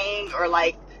crying or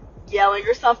like yelling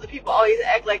or something, people always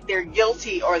act like they're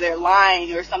guilty or they're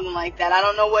lying or something like that. I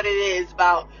don't know what it is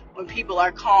about when people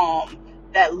are calm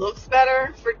that looks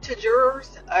better to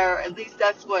jurors, or at least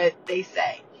that's what they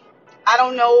say. I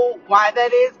don't know why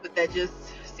that is, but that just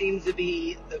seems to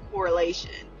be the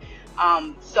correlation.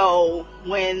 So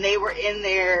when they were in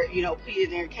there, you know,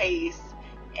 pleading their case,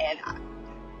 and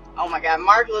oh my God,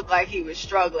 Mark looked like he was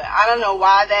struggling. I don't know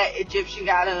why that Egyptian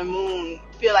guy on the moon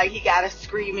feel like he got to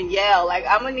scream and yell. Like,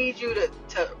 I'm going to need you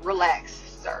to relax,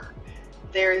 sir.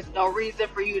 There is no reason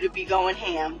for you to be going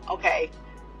ham. Okay,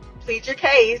 plead your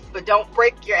case, but don't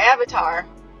break your avatar.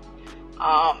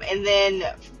 And then,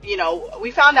 you know,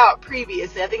 we found out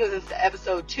previously, I think it was in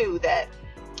episode 2, that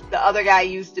the other guy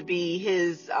used to be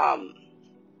his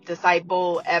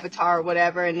disciple, avatar, or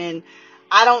whatever. And then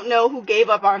I don't know who gave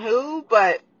up on who,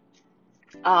 but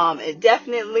it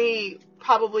definitely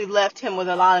probably left him with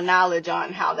a lot of knowledge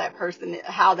on how that person,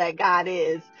 how that God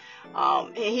is.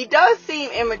 And he does seem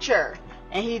immature,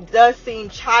 and he does seem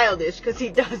childish, because he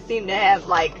does seem to have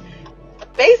like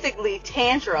basically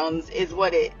tantrums is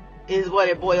what it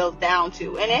boils down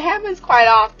to, and it happens quite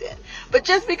often. But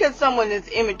just because someone is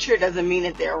immature doesn't mean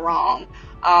that they're wrong.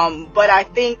 But I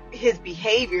think his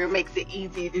behavior makes it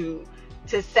easy to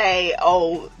say,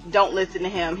 oh, don't listen to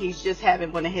him, he's just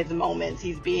having one of his moments,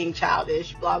 he's being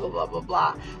childish, blah blah blah blah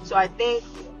blah. So I think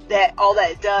that all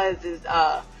that does is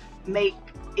make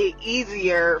it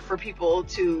easier for people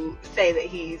to say that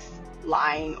he's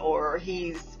lying, or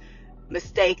he's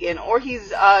mistaken, or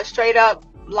he's straight up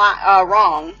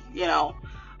wrong, you know.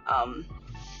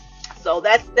 So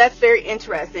that's very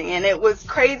interesting. And it was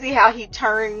crazy how he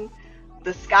turned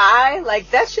the sky.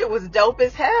 Like, that shit was dope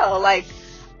as hell. Like,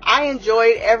 I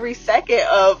enjoyed every second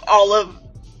of all of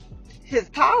his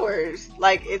powers.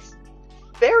 Like, it's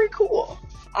very cool.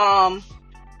 I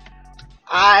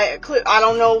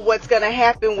don't know what's gonna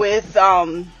happen with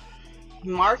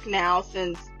Mark now,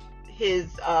 since his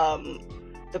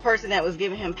the person that was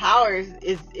giving him powers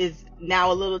is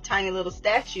now a little tiny little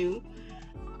statue.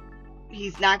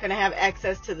 He's not going to have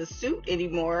access to the suit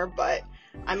anymore, but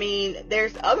I mean,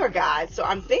 there's other guys, so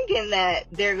I'm thinking that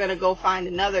they're going to go find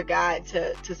another guy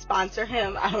to sponsor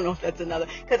him. I don't know if that's another,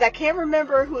 because I can't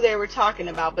remember who they were talking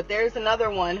about, but there's another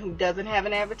one who doesn't have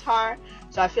an avatar,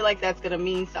 so I feel like that's going to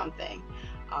mean something.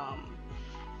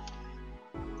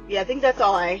 Yeah, I think that's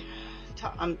all I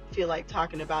feel like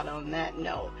talking about on that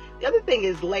note. The other thing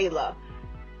is Layla.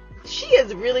 She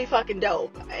is really fucking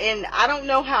dope, and I don't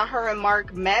know how her and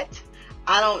Mark met.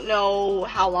 I don't know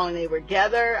how long they were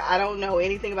together. I don't know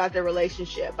anything about their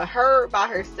relationship, but her by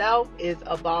herself is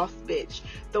a boss bitch.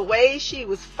 The way she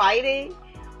was fighting,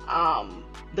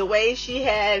 the way she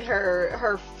had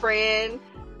her friend,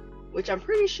 which I'm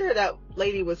pretty sure that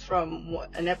lady was from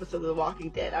an episode of The Walking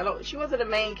Dead. She wasn't a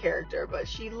main character, but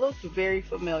she looked very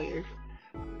familiar.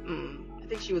 I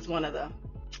think she was one of the,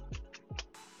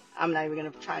 I'm not even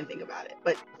going to try and think about it,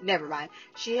 but never mind.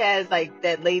 She has, like,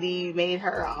 that lady made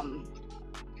her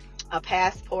a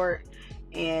passport,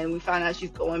 and we found out she's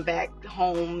going back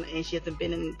home, and she hasn't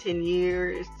been in 10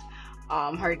 years.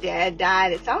 Her dad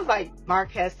died. It sounds like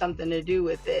Mark has something to do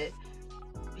with it.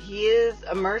 He is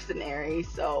a mercenary,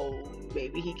 so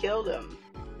maybe he killed him.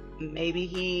 Maybe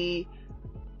he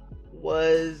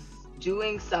was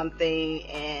doing something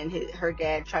and her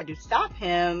dad tried to stop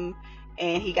him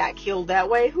and he got killed that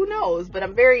way. Who knows? But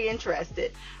I'm very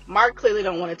interested. Mark clearly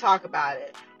don't want to talk about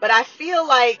it, but I feel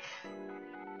like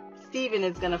Steven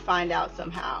is going to find out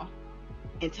somehow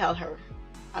and tell her.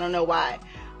 I don't know why.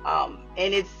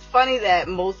 And it's funny that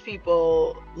most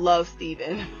people love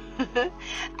Steven.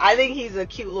 I think he's a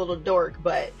cute little dork,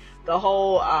 but the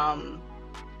whole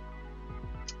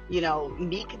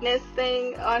meekness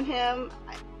thing on him,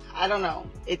 I don't know.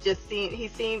 It just he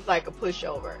seems like a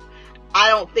pushover. I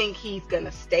don't think he's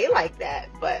gonna stay like that,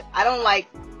 but I don't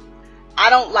like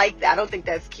that. I don't think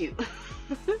that's cute.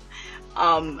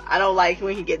 I don't like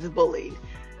when he gets bullied.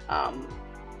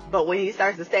 But when he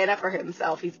starts to stand up for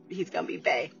himself, he's gonna be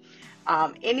bae.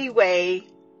 Anyway,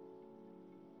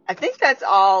 I think that's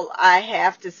all I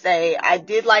have to say. I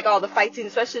did like all the fight scenes,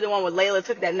 especially the one where Layla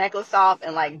took that necklace off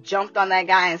and like jumped on that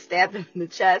guy and stabbed him in the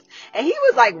chest. And he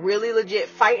was like really legit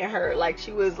fighting her like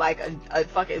she was like a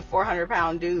fucking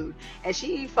 400-pound dude. And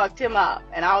she fucked him up,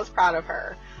 and I was proud of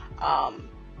her.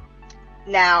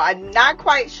 Now, I'm not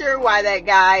quite sure why that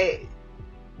guy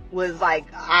was like,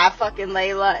 I fucking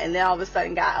Layla, and then all of a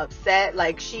sudden got upset.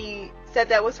 Like, she said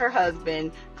that was her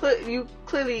husband. You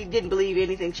clearly didn't believe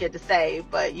anything she had to say,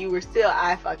 but you were still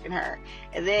I fucking her.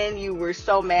 And then you were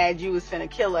so mad you was finna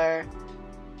kill her.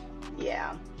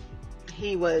 Yeah.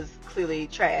 He was clearly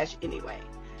trash anyway.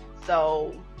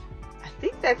 So I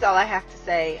think that's all I have to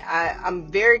say. I'm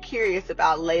very curious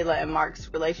about Layla and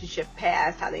Mark's relationship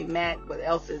past, how they met, what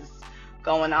else is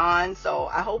going on. So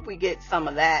I hope we get some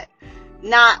of that.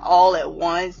 Not all at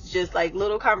once, just like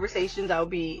little conversations I'll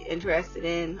be interested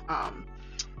in. I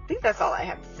think that's all I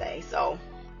have to say. So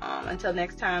until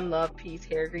next time, love, peace,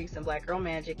 hair grease, and black girl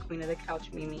magic. Queen of the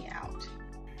couch, Mimi out.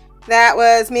 That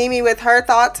was Mimi with her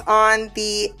thoughts on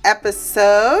the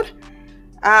episode.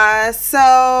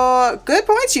 So good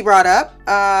points you brought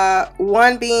up.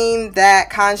 One being that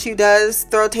Khonshu does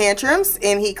throw tantrums,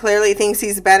 and he clearly thinks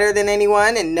he's better than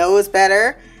anyone and knows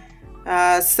better.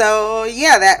 So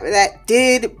yeah, that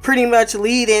did pretty much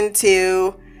lead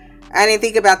into, I didn't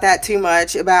think about that too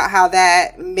much, about how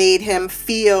that made him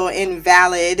feel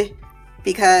invalid,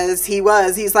 because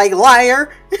he's like,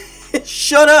 liar,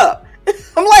 shut up.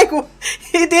 I'm like,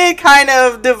 it did kind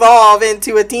of devolve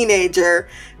into a teenager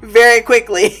very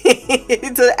quickly,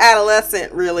 into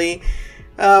adolescent really,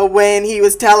 when he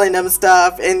was telling them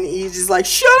stuff, and he's just like,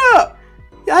 shut up,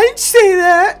 I didn't say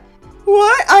that,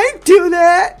 what, I didn't do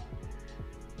that.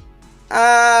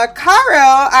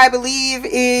 Karo, I believe,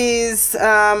 is,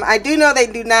 I do know they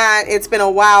do not, it's been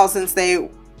a while since they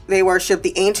worship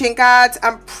the ancient gods.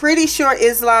 I'm pretty sure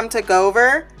Islam took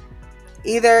over,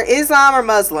 either Islam or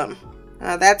Muslim.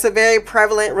 That's a very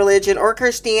prevalent religion, or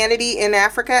Christianity in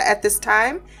Africa at this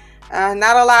time.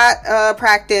 Not a lot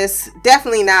practice,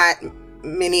 definitely not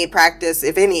many practice,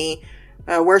 if any,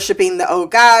 worshiping the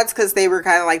old gods, because they were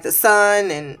kind of like the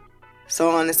sun and so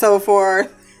on and so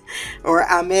forth, or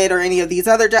Ahmed, or any of these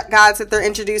other gods that they're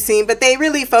introducing. But they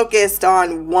really focused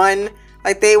on one,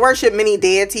 like they worship many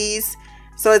deities.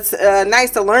 So it's nice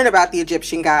to learn about the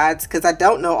Egyptian gods, because I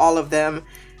don't know all of them.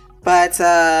 But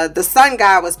the sun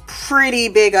god was pretty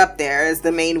big up there as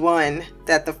the main one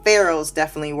that the pharaohs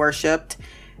definitely worshipped,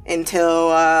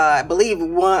 until I believe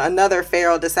another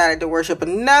pharaoh decided to worship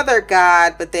another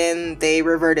god, but then they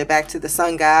reverted back to the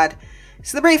sun god.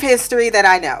 It's the brief history that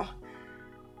I know.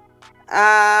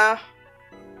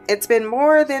 It's been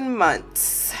more than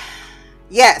months.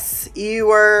 Yes, you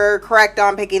were correct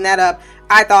on picking that up.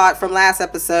 I thought from last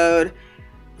episode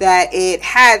that it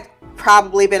had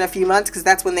probably been a few months, because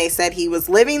that's when they said he was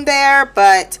living there,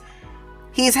 but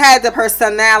he's had the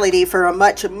personality for a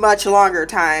much longer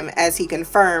time, as he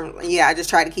confirmed. Yeah, I just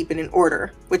try to keep it in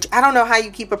order, which I don't know how you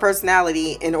keep a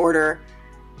personality in order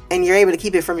and you're able to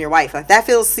keep it from your wife. Like that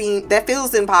feels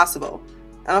impossible.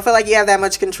 I don't feel like you have that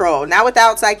much control, not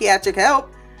without psychiatric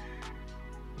help.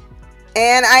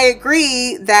 And I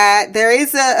agree that there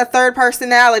is a third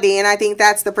personality, and I think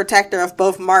that's the protector of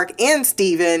both Mark and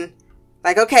Steven.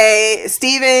 Like, okay,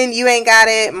 Steven, you ain't got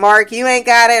it. Mark, you ain't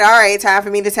got it. All right, time for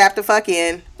me to tap the fuck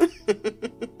in.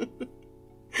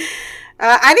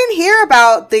 I didn't hear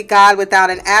about the God without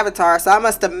an avatar, so I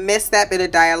must have missed that bit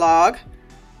of dialogue.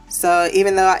 So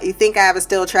even though you think I have a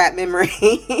still trap memory,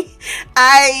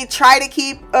 I try to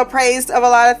keep apprised of a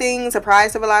lot of things,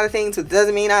 which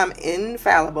doesn't mean I'm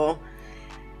infallible.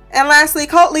 And lastly,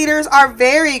 cult leaders are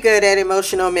very good at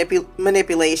emotional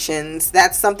manipulations.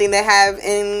 That's something they have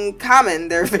in common.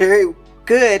 They're very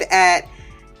good at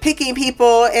picking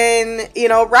people and,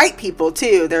 right people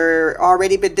too. They're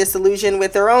already been disillusioned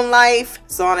with their own life,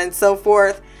 so on and so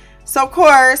forth. So of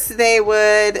course they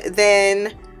would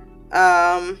then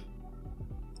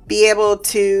be able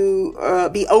to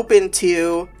be open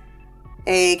to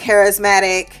a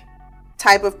charismatic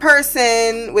type of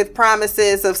person with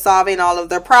promises of solving all of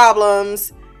their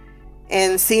problems,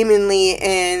 and seemingly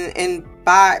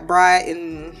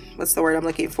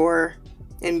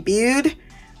imbued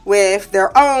with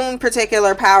their own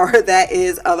particular power that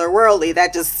is otherworldly.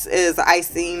 That just is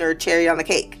icing or cherry on the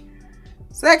cake.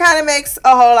 So that kind of makes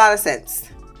a whole lot of sense.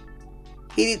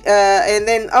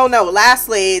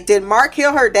 Lastly, did Mark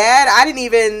kill her dad? I didn't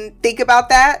even think about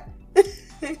that.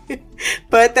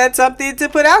 But that's something to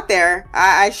put out there.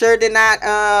 I sure did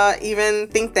not even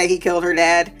think that he killed her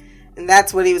dad. And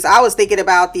that's what I was thinking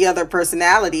about the other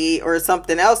personality or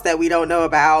something else that we don't know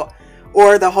about.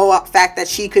 Or the whole fact that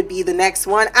she could be the next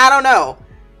one. I don't know.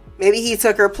 Maybe he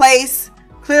took her place.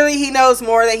 Clearly he knows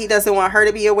more that he doesn't want her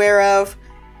to be aware of.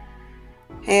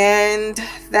 And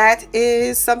that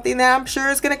is something that I'm sure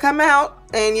is going to come out.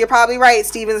 And you're probably right.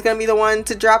 Steven's going to be the one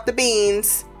to drop the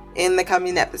beans in the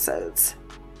coming episodes.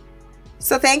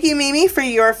 So thank you, Mimi, for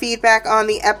your feedback on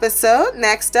the episode.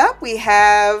 Next up, we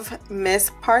have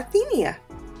Miss Parthenia.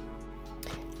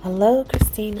 Hello,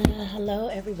 Christina. Hello,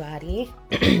 everybody.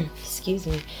 Excuse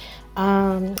me.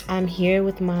 I'm here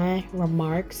with my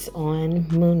remarks on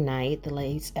Moon Knight, the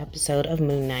latest episode of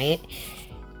Moon Knight,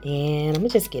 and I'm gonna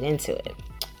just get into it.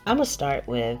 I'm gonna start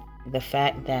with the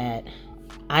fact that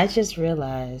I just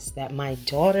realized that my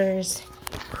daughter's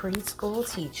preschool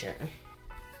teacher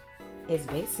is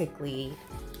basically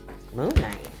Moon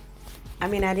Knight. I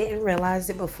mean, I didn't realize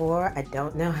it before. I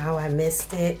don't know how I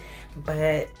missed it,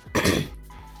 but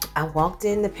I walked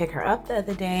in to pick her up the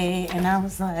other day and I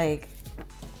was like,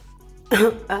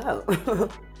 oh,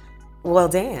 well,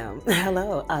 damn.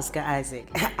 Hello, Oscar Isaac.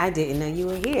 I didn't know you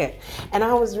were here. And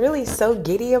I was really so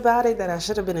giddy about it that I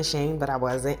should have been ashamed, but I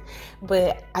wasn't.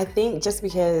 But I think just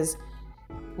because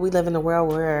we live in a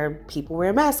world where people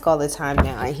wear masks all the time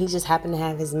now, and he just happened to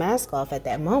have his mask off at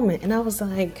that moment, and I was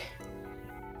like,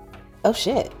 oh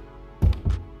shit,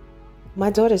 my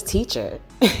daughter's teacher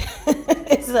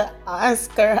is an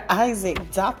Oscar Isaac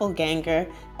doppelganger.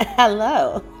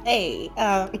 Hello. Hey,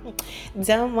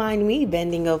 don't mind me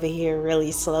bending over here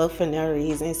really slow for no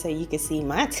reason so you can see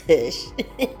my tush.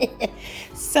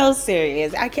 So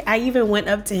serious. I even went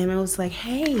up to him and was like,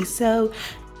 hey, so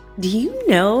do you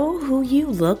know who you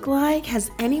look like? Has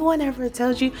anyone ever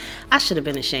told you? I should have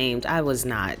been ashamed. I was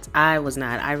not. I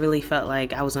really felt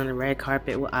like I was on the red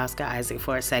carpet with Oscar Isaac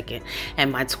for a second. And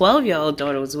my 12-year-old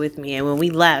daughter was with me. And when we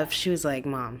left, she was like,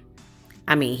 Mom,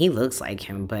 I mean, he looks like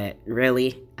him, but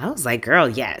really? I was like, girl,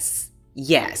 yes.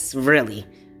 Yes, really.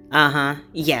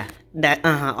 Yeah. That,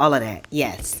 all of that.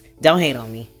 Yes. Don't hate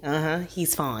on me.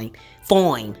 He's fine.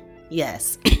 Fine.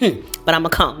 Yes. But I'm gonna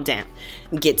calm down.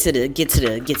 Get to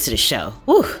the show.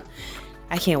 Whew.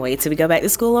 I can't wait till we go back to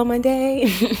school on Monday.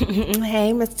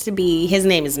 Hey, Mr. B. His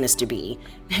name is Mr. B.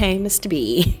 Hey, Mr.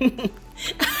 B.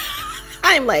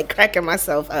 I'm like cracking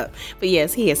myself up. But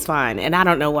yes, he is fine. And I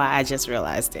don't know why I just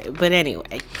realized it. But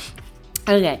anyway.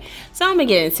 Okay. So I'm gonna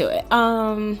get into it.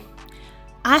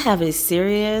 I have a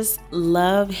serious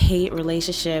love-hate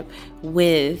relationship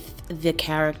with the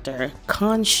character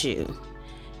Khonshu,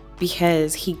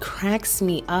 because he cracks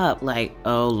me up like,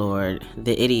 oh Lord,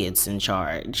 the idiot's in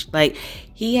charge. Like,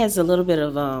 he has a little bit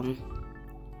of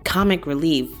comic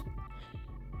relief,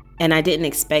 and I didn't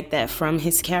expect that from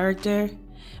his character.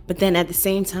 But then at the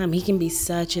same time, he can be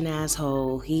such an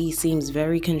asshole. He seems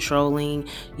very controlling.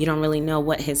 You don't really know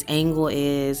what his angle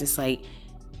is. It's like,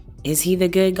 is he the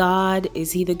good God?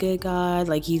 Is he the good God?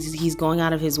 Like, he's going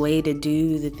out of his way to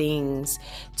do the things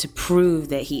to prove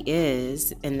that he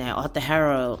is, and that Arthur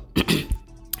Harrow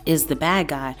is the bad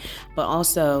guy. But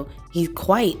also, he's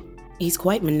quite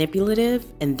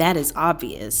manipulative, and that is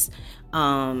obvious.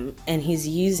 And he's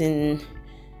using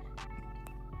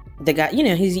the guy,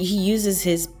 he uses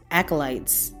his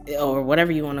acolytes, or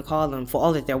whatever you want to call them, for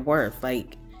all that they're worth.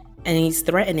 Like, and he's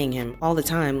threatening him all the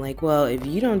time. Like, well, if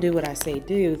you don't do what I say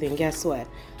do, then guess what?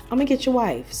 I'm gonna get your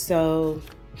wife. So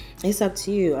it's up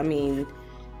to you. I mean,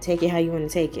 take it how you want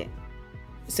to take it.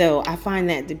 So I find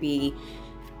that to be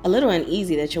a little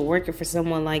uneasy that you're working for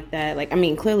someone like that. Like, I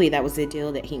mean, clearly that was the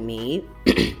deal that he made.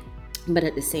 But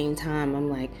at the same time,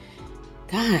 I'm like,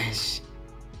 gosh,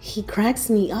 he cracks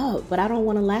me up, but I don't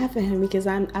want to laugh at him because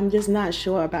I'm just not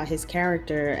sure about his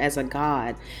character as a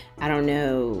god. I don't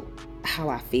know how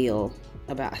I feel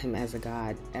about him as a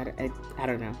god. I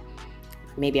don't know.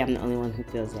 Maybe I'm the only one who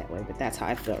feels that way, but that's how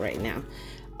I feel right now.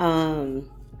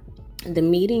 The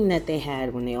meeting that they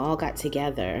had when they all got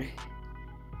together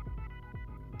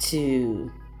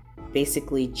to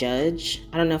basically judge,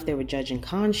 I don't know if they were judging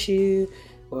Khonshu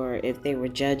or if they were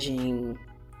judging,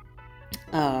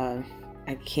 I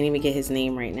can't even get his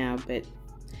name right now, but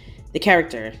the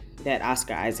character that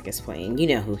Oscar Isaac is playing, you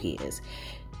know who he is.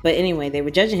 But anyway, they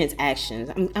were judging his actions.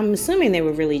 I'm assuming they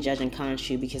were really judging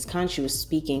Khonshu because Khonshu was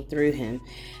speaking through him.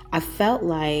 I felt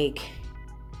like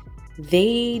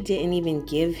they didn't even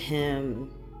give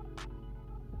him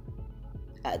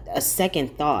a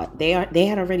second thought. They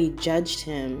had already judged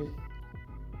him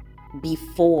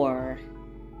before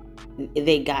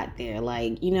they got there.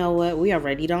 Like, you know what? We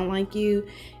already don't like you.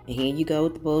 And here you go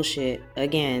with the bullshit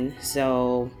again.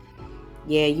 So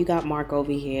yeah, you got Mark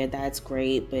over here. That's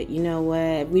great. But you know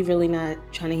what? We really not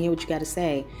trying to hear what you got to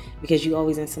say because you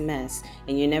always in some mess.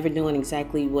 And you're never doing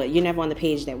exactly you're never on the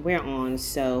page that we're on.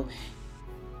 So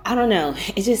I don't know.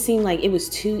 It just seemed like it was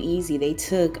too easy. They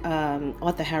took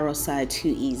Arthur Harrow's side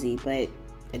too easy. But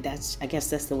I guess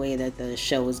that's the way that the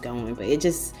show was going. But it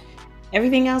just,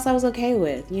 everything else I was okay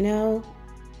with,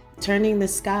 turning the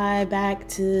sky back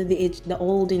to the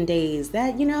olden days.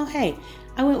 That, hey,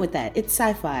 I went with that. It's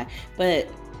sci-fi. But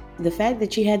the fact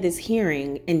that you had this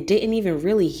hearing and didn't even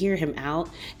really hear him out,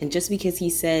 and just because he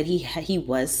said he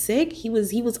was sick, he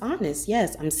was honest.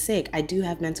 Yes, I'm sick. I do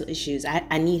have mental issues.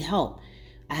 I need help.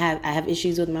 I have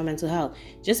issues with my mental health.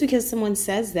 Just because someone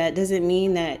says that doesn't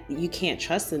mean that you can't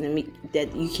trust them,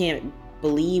 that you can't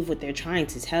believe what they're trying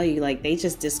to tell you. Like, they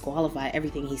just disqualify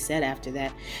everything he said after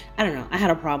that. I don't know. I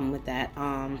had a problem with that.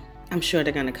 I'm sure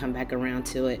they're gonna come back around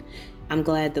to it. I'm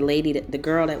glad the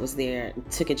girl that was there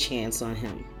took a chance on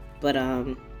him. But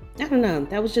I don't know.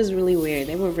 That was just really weird.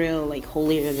 They were real, like,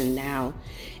 holier than thou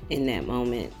in that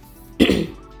moment.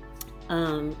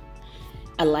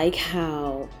 I like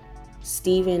how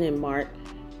Steven and Mark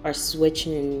are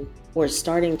switching, or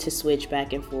starting to switch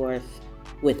back and forth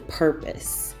with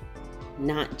purpose.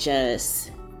 Not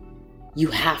just, you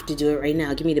have to do it right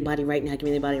now. Give me the body right now. Give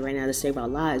me the body right now to save our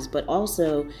lives. But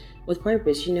also with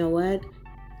purpose. You know what?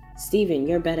 Steven,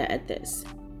 you're better at this.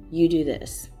 You do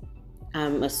this.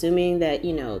 I'm assuming that,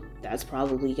 that's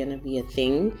probably going to be a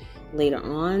thing later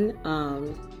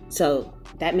on. So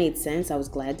that made sense. I was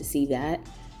glad to see that.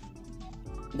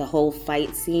 The whole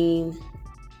fight scene,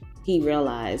 he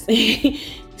realized,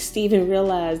 Steven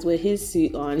realized with his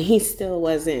suit on, he still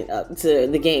wasn't up to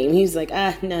the game. He was like,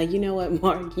 no, you know what,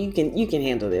 Mark, you can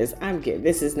handle this. I'm good.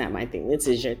 This is not my thing. This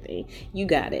is your thing. You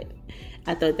got it.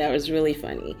 I thought that was really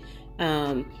funny.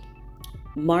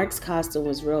 Mark's costume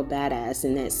was real badass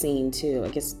in that scene too. I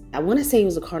guess I want to say it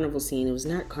was a carnival scene. It was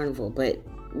not carnival, but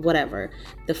whatever.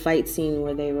 The fight scene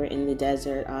where they were in the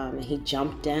desert, and he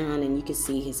jumped down and you could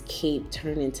see his cape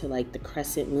turn into like the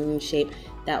crescent moon shape.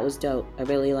 That was dope. I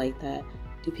really like that.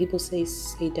 Do people say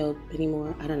dope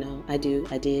anymore? I don't know. I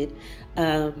did.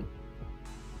 The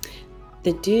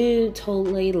dude told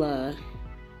Layla,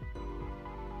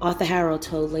 Arthur Harrow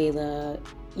told Layla,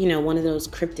 one of those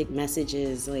cryptic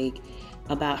messages, like,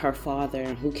 about her father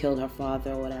and who killed her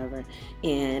father or whatever.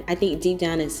 And I think deep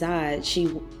down inside, she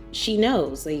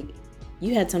knows, like,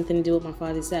 you had something to do with my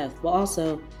father's death. But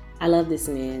also, I love this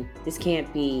man. This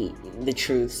can't be the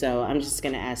truth. So I'm just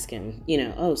going to ask him,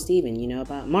 oh, Steven, you know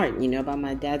about Martin? You know about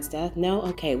my dad's death? No?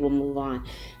 Okay, we'll move on.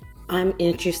 I'm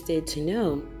interested to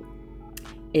know,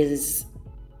 is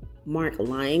Mark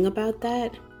lying about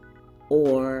that?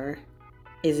 Or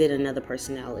is it another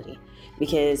personality?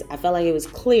 Because I felt like it was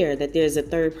clear that there's a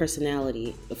third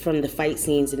personality from the fight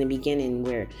scenes in the beginning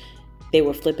where they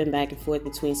were flipping back and forth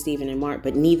between Steven and Mark,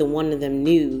 but neither one of them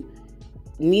knew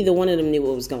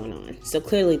what was going on. So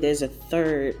clearly there's a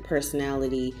third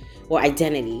personality, or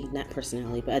identity, not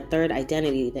personality, but a third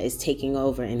identity that is taking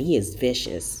over, and he is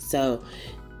vicious. So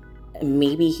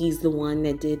maybe he's the one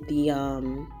that did the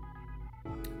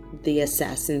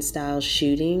assassin style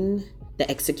shooting, the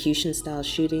execution style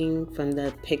shooting from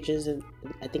the pictures of,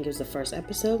 I think it was the first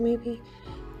episode, maybe.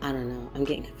 I don't know. I'm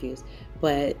getting confused.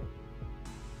 But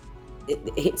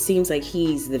it seems like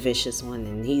he's the vicious one,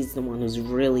 and he's the one who's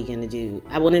really going to do.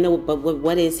 I want to know, but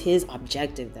what is his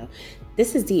objective, though?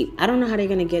 This is deep. I don't know how they're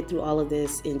going to get through all of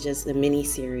this in just a mini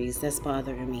series. That's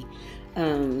bothering me.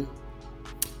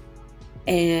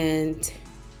 And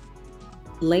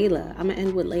Layla, I'm going to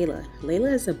end with Layla.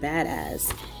 Layla is a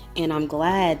badass. And I'm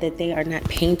glad that they are not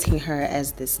painting her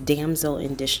as this damsel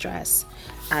in distress.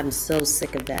 I'm so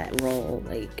sick of that role.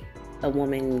 Like, a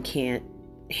woman can't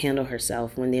handle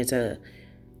herself when the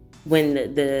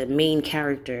main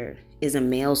character is a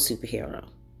male superhero.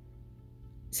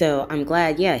 So I'm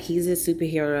glad, he's a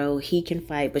superhero. He can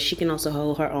fight, but she can also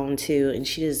hold her own too. And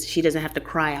she doesn't have to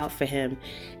cry out for him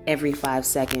every 5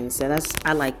 seconds. So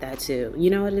I like that too. You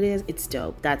know what it is? It's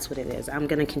dope. That's what it is. I'm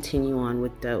going to continue on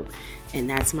with dope. And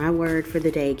that's my word for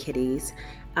the day, kiddies.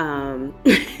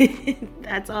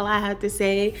 That's all I have to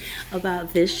say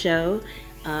about this show.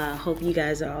 Hope you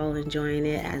guys are all enjoying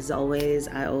it. As always,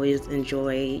 I always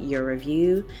enjoy your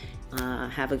review.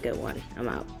 Have a good one. I'm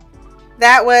out.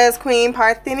 That was Queen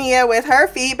Parthenia with her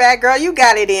feedback. Girl, you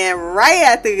got it in right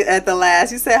at the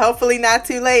last. You said hopefully not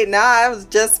too late. Nah, I was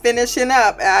just finishing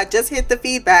up. I just hit the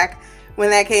feedback when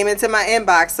that came into my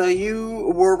inbox, so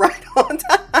you were right on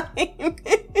time.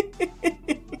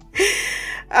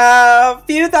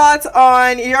 Few thoughts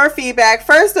on your feedback.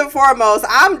 First and foremost,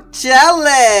 I'm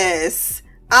jealous.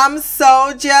 I'm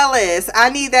so jealous. I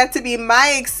need that to be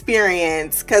my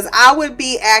experience, because I would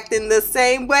be acting the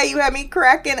same way. You had me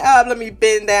cracking up. Let me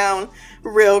bend down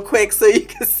real quick so you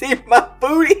can see my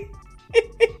booty.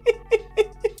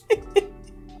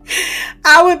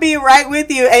 I would be right with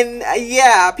you. And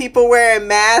people wearing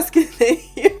masks.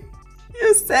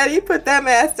 You said you put that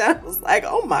mask down. I was like,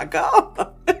 oh my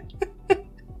God.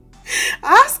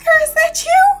 Oscar, is that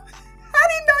you?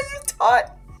 didn't know you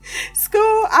taught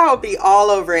school. I'll be all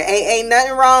over it. Ain't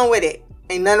nothing wrong with it.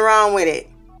 Ain't nothing wrong with it.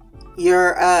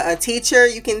 You're a teacher.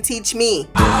 You can teach me.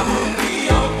 I will be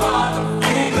your father.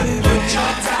 Put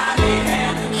your tiny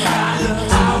hand in mine.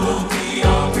 I will be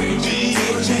your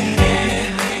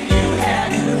anything you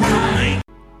have in mind.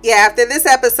 Yeah, after this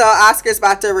episode, Oscar's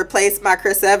about to replace my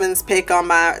Chris Evans pick on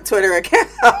my Twitter account.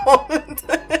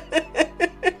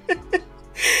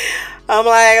 I'm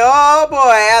like, oh boy,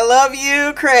 I love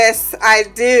you, Chris. I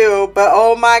do. But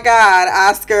oh my God,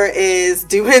 Oscar is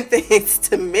doing things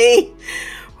to me.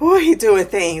 Oh, he's doing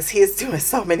things. He's doing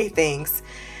so many things.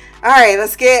 All right,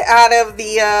 let's get out of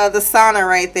the sauna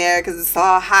right there because it's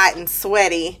all hot and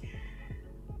sweaty.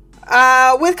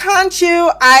 With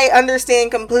Khonshu, I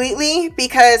understand completely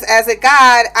because as a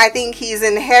god, I think he's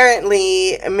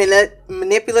inherently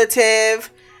manipulative,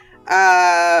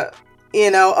 above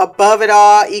it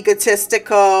all,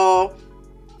 egotistical.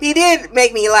 He did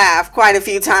make me laugh quite a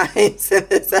few times in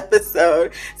this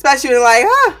episode, especially when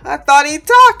I thought he'd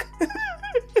talk.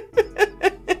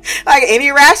 Like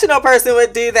any rational person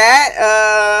would do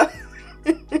that.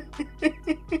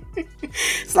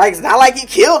 It's not like he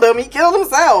killed him. He killed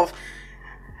himself.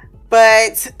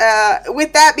 But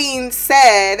with that being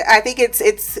said, I think it's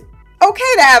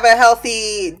okay to have a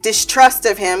healthy distrust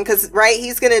of him because, right,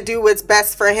 he's going to do what's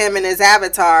best for him and his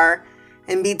avatar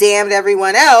and be damned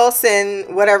everyone else,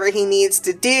 and whatever he needs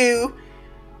to do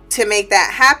to make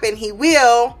that happen, he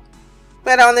will.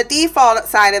 But on the default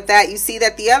side of that, you see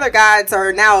that the other gods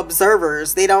are now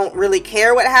observers. They don't really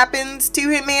care what happens to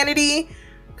humanity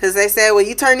because they say, well,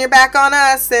 you turn your back on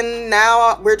us and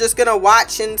now we're just going to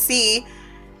watch and see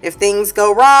if things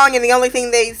go wrong. And the only thing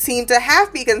they seemed to have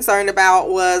to be concerned about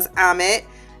was Ammit.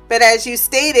 But as you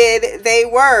stated, they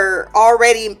were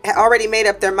already made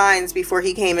up their minds before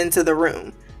he came into the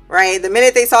room, right? The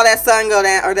minute they saw that sun go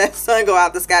down or that sun go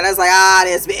out the sky, I was like,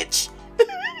 this bitch.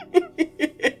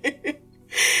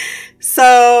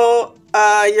 So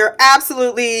you're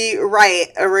absolutely right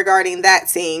regarding that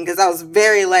scene because I was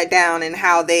very let down in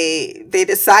how they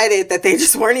decided that they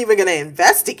just weren't even going to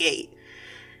investigate.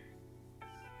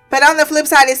 But on the flip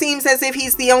side, it seems as if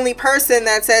he's the only person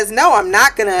that says, no, I'm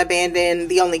not going to abandon,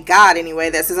 the only God anyway,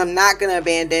 that says I'm not going to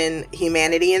abandon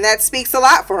humanity. And that speaks a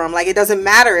lot for him. Like, it doesn't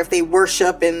matter if they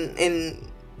worship and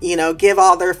give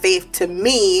all their faith to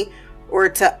me or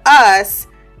to us.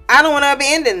 I don't want to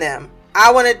abandon them.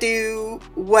 I want to do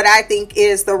what I think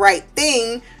is the right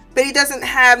thing. But he doesn't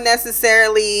have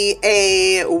necessarily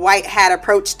a white hat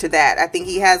approach to that. I think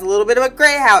he has a little bit of a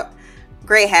gray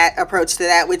hat approach to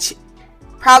that, which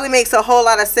probably makes a whole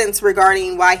lot of sense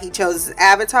regarding why he chose his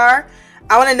avatar.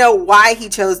 I want to know why he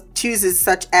chooses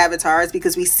such avatars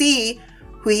because we see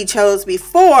who he chose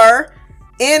before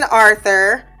in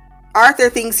Arthur.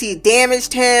 Arthur thinks he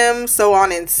damaged him, so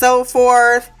on and so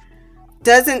forth.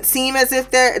 Doesn't seem as if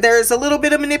there's a little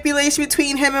bit of manipulation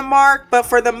between him and Mark, but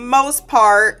for the most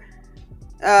part,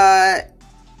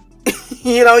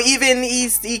 even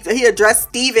he addressed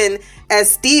Steven as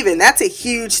Steven. That's a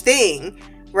huge thing,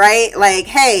 right? Like,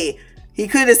 hey, he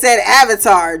could have said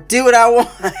Avatar, do what I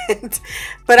want.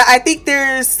 But I think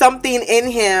there's something in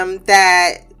him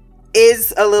that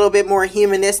is a little bit more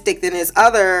humanistic than his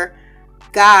other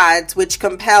gods, which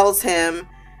compels him.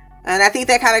 And I think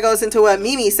that kind of goes into what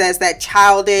Mimi says, that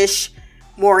childish,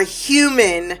 more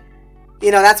human,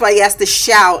 that's why he has to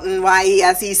shout and why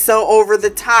he's so over the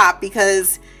top,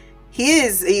 because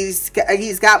he's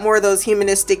got more of those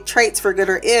humanistic traits for good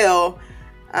or ill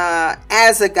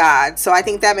as a god. So I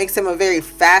think that makes him a very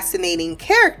fascinating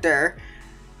character.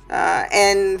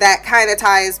 And that kind of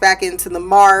ties back into the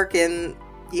Mark, and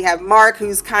you have Mark,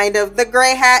 who's kind of the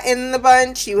gray hat in the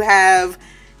bunch. You have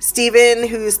Steven,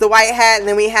 who's the white hat, and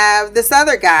then we have this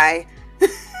other guy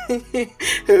who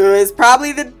is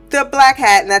probably the black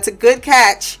hat, and that's a good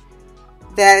catch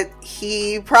that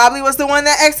he probably was the one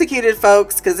that executed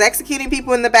folks, because executing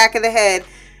people in the back of the head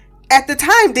at the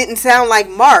time didn't sound like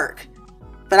Mark.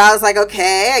 But I was like,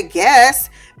 okay, I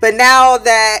guess. But now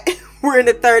that we're in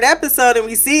the third episode and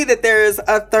we see that there's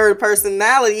a third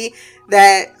personality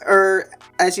or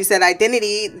as you said,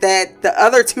 identity that the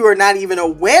other two are not even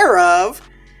aware of.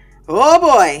 Oh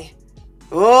boy.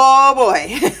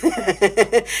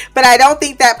 But I don't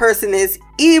think that person is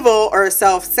evil or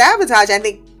self-sabotage. I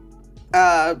think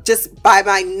just by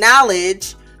my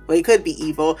knowledge, well, he could be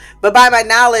evil, but by my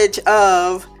knowledge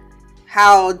of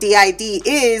how DID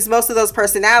is, most of those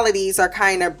personalities are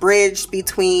kind of bridged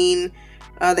between,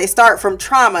 they start from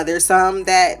trauma. There's some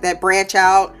that branch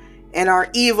out and are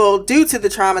evil due to the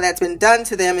trauma that's been done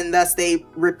to them, and thus they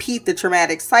repeat the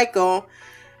traumatic cycle.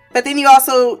 But then you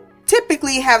also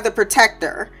typically have the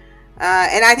protector.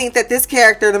 And I think that this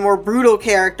character, the more brutal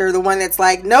character, the one that's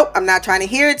like, nope, I'm not trying to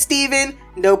hear it, Steven.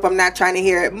 Nope, I'm not trying to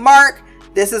hear it, Mark.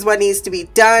 This is what needs to be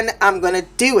done. I'm going to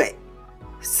do it.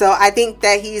 So I think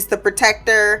that he's the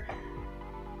protector,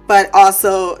 but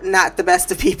also not the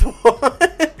best of people.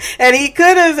 And he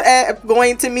could have,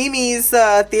 going to Mimi's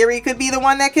theory, could be the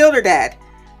one that killed her dad.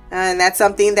 And that's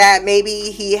something that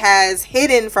maybe he has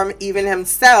hidden from even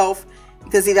himself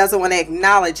because he doesn't want to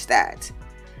acknowledge that.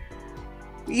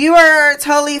 You are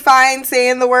totally fine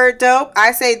saying the word dope.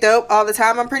 I say dope all the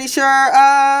time. I'm pretty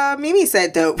sure Mimi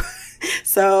said dope.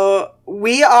 So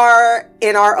we are,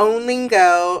 in our own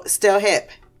lingo, still hip.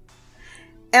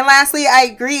 And lastly, I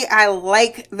agree. I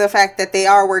like the fact that they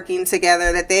are working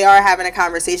together, that they are having a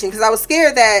conversation, because I was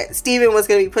scared that Steven was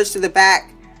going to be pushed to the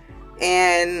back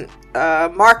and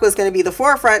Mark was going to be the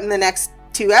forefront in the next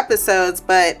 2 episodes,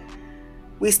 but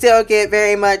we still get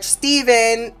very much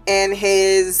Steven and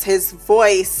his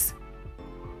voice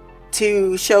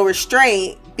to show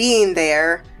restraint being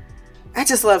there. I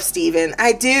just love Steven.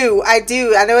 I do. I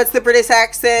know it's the British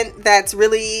accent that's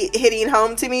really hitting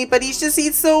home to me, but he's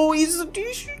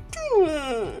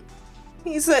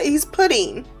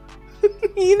pudding.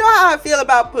 You know how I feel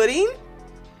about pudding.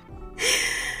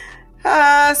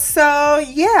 So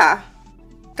yeah.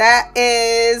 That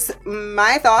is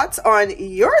my thoughts on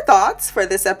your thoughts for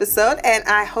this episode, and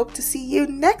I hope to see you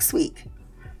next week.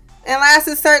 And last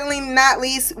and certainly not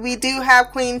least, we do have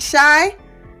Queen Shy.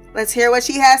 Let's hear what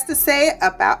she has to say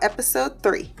about episode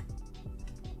 3.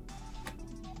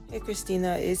 Hey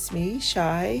Christina, it's me,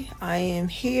 Shy. I am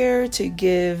here to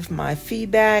give my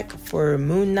feedback for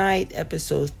Moon Knight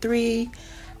episode 3.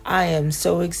 I am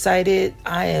so excited.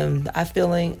 I'm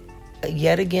feeling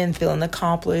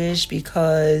accomplished,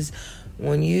 because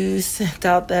when you sent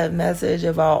out that message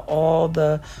about all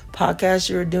the podcasts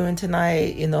you were doing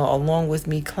tonight, along with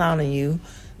me clowning you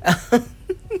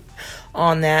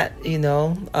on that,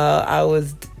 I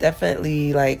was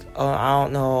definitely like, I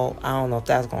don't know if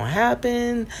that's gonna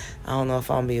happen. I don't know if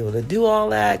I'm gonna be able to do all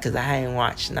that, because I hadn't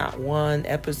watched not one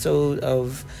episode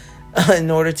of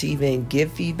in order to even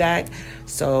give feedback.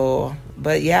 So,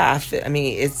 but yeah,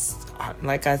 it's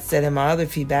like I said in my other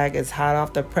feedback, it's hot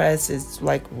off the press. It's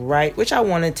like right, which I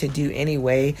wanted to do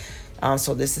anyway.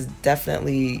 So this is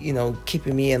definitely,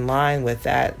 keeping me in line with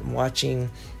that,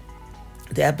 watching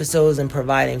the episodes and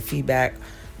providing feedback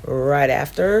right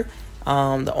after.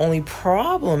 The only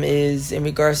problem is in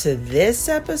regards to this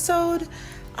episode,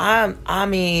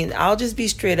 I'll just be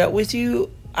straight up with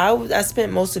you. I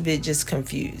spent most of it just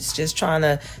confused, just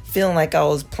feeling like I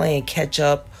was playing catch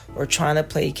up or trying to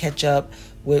play catch up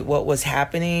with what was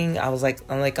happening. I'm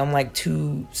like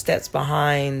 2 steps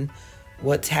behind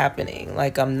what's happening.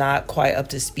 Like I'm not quite up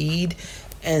to speed.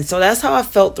 And so that's how I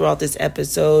felt throughout this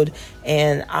episode.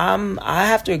 And I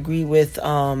have to agree with,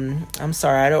 I'm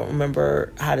sorry, I don't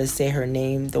remember how to say her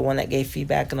name, the one that gave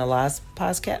feedback in the last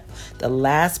podcast.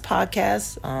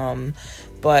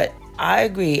 But I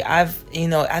agree. I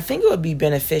think it would be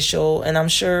beneficial, and I'm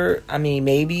sure,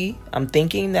 maybe, I'm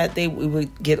thinking that we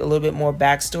would get a little bit more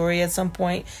backstory at some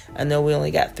point. I know we only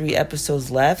got 3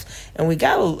 episodes left, and we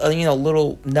got,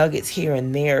 little nuggets here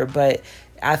and there, but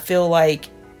I feel like,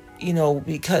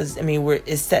 because,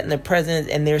 it's set in the present,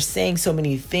 and they're saying so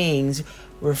many things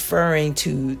referring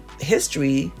to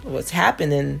history, what's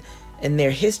happening in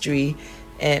their history,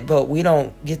 but we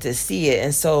don't get to see it,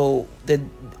 and so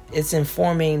it's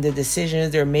informing the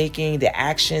decisions they're making, the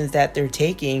actions that they're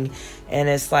taking. And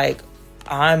it's like,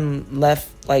 I'm left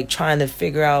like trying to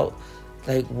figure out,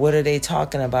 like, what are they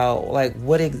talking about? Like,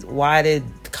 why did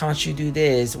Khonshu do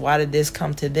this? Why did this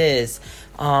come to this?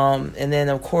 And then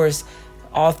of course,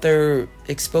 author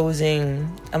exposing,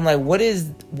 I'm like, what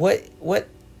is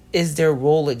their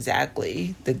role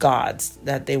exactly? The gods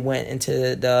that they went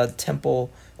into the temple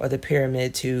or the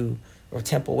pyramid or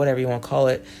temple, whatever you want to call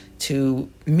it, to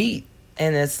meet.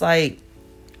 And it's like,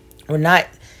 I'm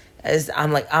not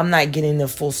getting the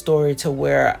full story to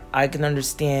where I can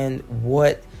understand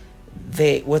what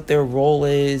their role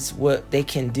is, what they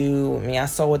can do. I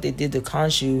saw what they did to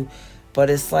Khonshu, but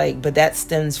it's like, but that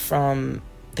stems from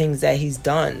things that he's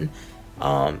done.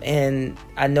 And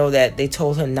I know that they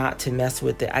told him not to mess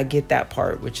with it. I get that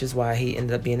part, which is why he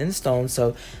ended up being in the stone.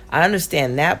 So I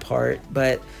understand that part,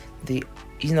 but I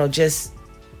guess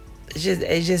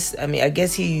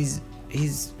he's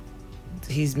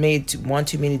made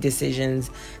too many decisions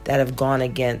that have gone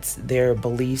against their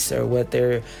beliefs or what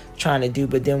they're trying to do.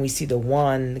 But then we see the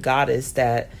one goddess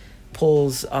that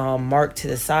pulls Mark to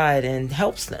the side and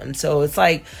helps them. So it's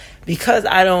like, because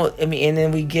and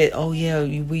then we get, oh yeah,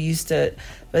 we used to,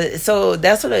 but so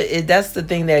that's the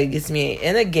thing that gets me.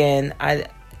 And again,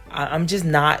 I'm just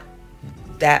not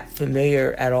that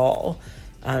familiar at all.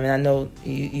 And I know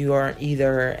you aren't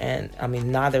either, and I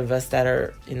mean neither of us that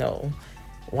are, you know,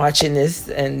 watching this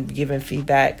and giving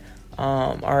feedback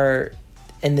are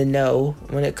in the know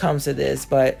when it comes to this.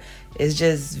 But it's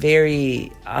just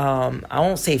very I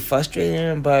won't say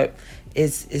frustrating, but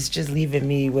it's just leaving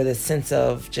me with a sense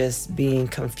of just being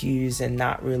confused and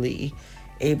not really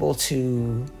able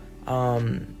to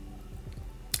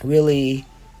really,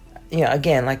 you know,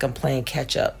 again, like I'm playing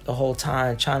catch up the whole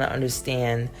time, trying to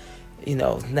understand, you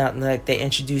know, not like they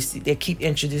keep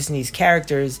introducing these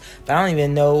characters, but I don't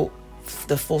even know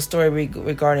the full story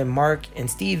regarding Mark and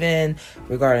Steven,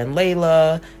 regarding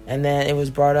Layla. And then it was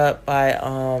brought up by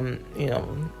you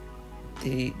know,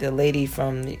 the lady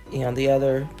from the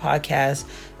other podcast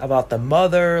about the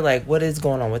mother, like what is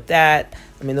going on with that.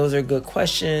 I mean, those are good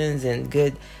questions and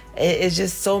good. It's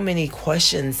just so many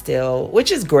questions still,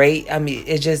 which is great. I mean,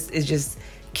 it's just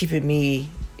keeping me,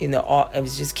 you know, it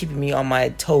was just keeping me on my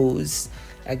toes,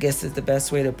 I guess is the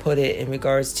best way to put it, in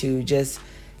regards to just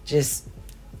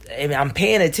I mean, I'm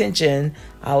paying attention,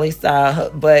 at least,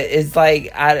 but it's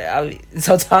like I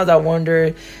sometimes I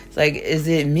wonder, it's like, is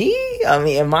it me? I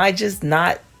mean, am I just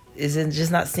not? Is it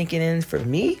just not sinking in for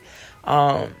me?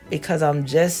 Because I'm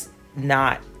just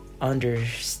not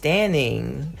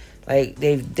understanding. Like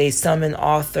they summoned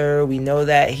Arthur. We know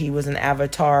that he was an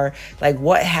avatar. Like,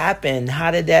 what happened?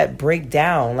 How did that break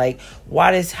down? Like,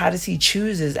 how does he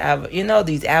choose his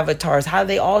these avatars? How do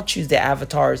they all choose their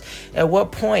avatars? At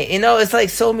what point? You know, it's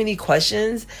like so many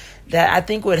questions that I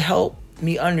think would help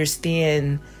me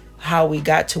understand how we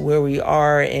got to where we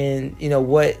are, and you know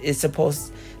what is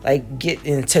supposed like get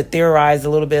into theorize a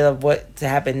little bit of what to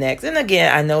happen next. And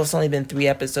again, I know it's only been 3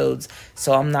 episodes,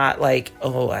 so I'm not like,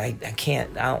 oh, I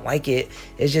can't, I don't like it.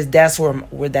 It's just that's where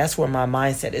my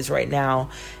mindset is right now.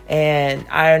 And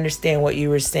I understand what you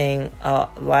were saying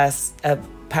last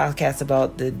podcast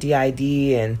about the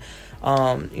DID and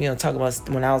you know, talking about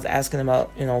when I was asking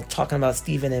about, you know, talking about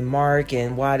Steven and Mark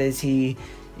and why does he,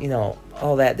 you know,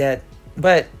 all that.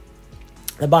 But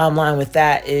the bottom line with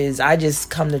that is I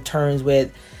just come to terms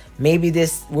with maybe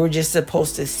we're just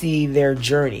supposed to see their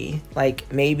journey.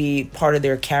 Like maybe part of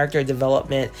their character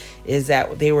development is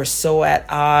that they were so at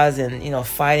odds and, you know,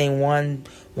 fighting one,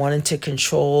 wanting to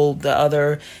control the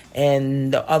other,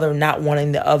 and the other not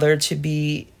wanting the other to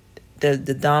be the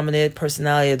dominant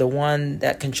personality, or the one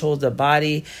that controls the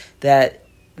body, that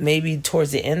maybe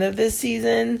towards the end of this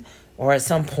season or at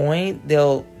some point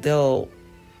they'll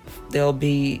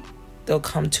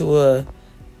come to a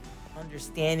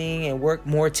understanding and work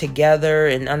more together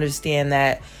and understand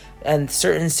that in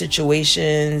certain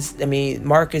situations, I mean,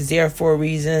 Mark is there for a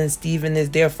reason, Steven is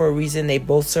there for a reason, they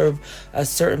both serve a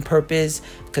certain purpose.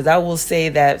 Because I will say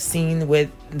that scene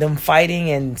with them fighting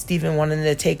and Steven wanting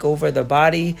to take over the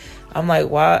body, I'm like,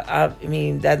 why? I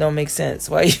mean, that don't make sense.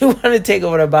 Why you want to take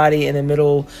over the body in the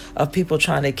middle of people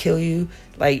trying to kill you?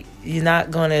 Like, you're not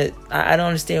gonna, I don't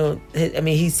understand. I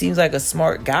mean, he seems like a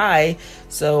smart guy,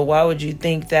 so why would you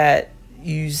think that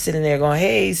you sitting there going,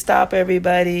 hey, stop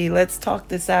everybody, let's talk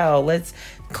this out, let's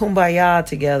kumbaya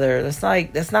together?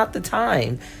 That's not the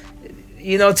time,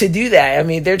 you know, to do that. I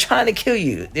mean, they're trying to kill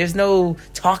you. There's no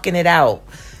talking it out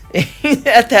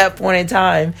at that point in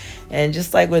time. And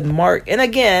just like with Mark, and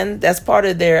again, that's part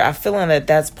of I feeling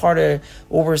that's part of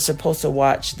what we're supposed to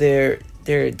watch, their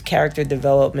character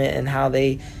development and how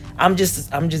they, I'm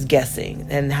just guessing,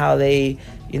 and how they,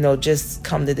 you know, just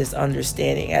come to this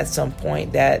understanding at some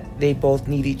point that they both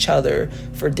need each other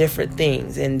for different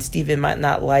things. And Steven might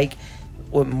not like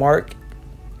what Mark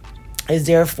is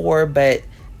there for, but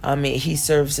I mean, he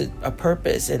serves a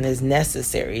purpose and is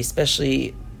necessary,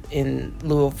 especially in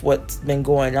lieu of what's been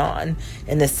going on.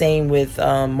 And the same with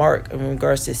Mark in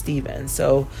regards to Steven.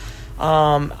 So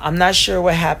I'm not sure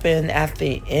what happened at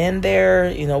the end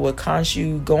there, you know, with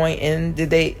Khonshu going in.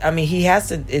 He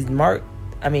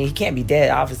can't be dead,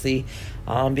 obviously,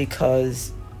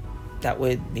 because that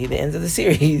would be the end of the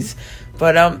series.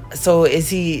 But so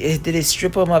did it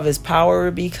strip him of his power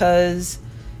because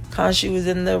Khonshu was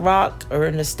in the rock or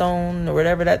in the stone or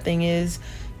whatever that thing is?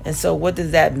 And so what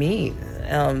does that mean?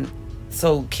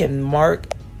 So can Mark,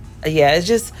 it's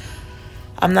just,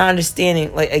 I'm not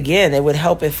understanding. Like, again, it would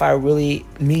help if I really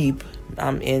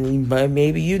and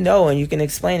maybe you know, and you can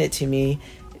explain it to me,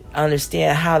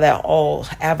 understand how that all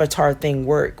avatar thing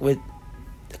work with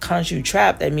the Khonshu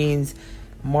trap. That means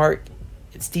Mark,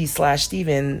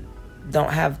 Steven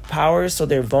don't have powers, so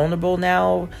they're vulnerable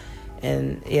now.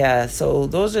 And so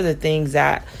those are the things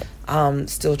that I'm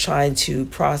still trying to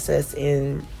process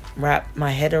and wrap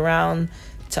my head around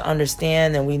to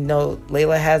understand. And we know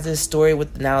Layla has this story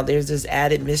with, now there's this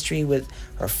added mystery with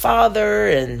her father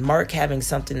and Mark having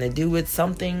something to do with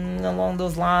something along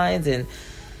those lines. And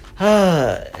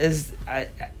I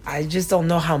just don't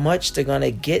know how much they're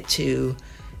gonna get to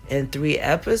in 3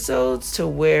 episodes to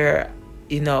where,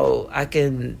 you know,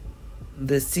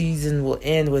 the season will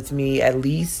end with me at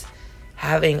least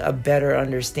having a better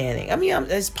understanding. I mean,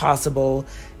 it's possible.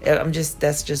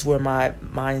 That's just where my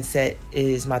mindset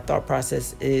is, my thought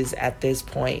process is at this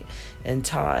point in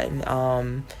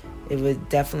time. It would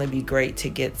definitely be great to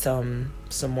get some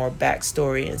more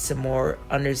backstory and some more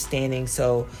understanding,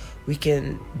 so we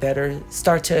can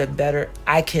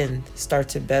I can start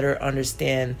to better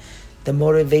understand the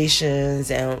motivations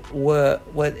and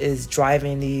what is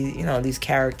driving these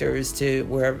characters to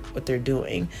what they're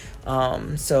doing.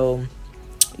 So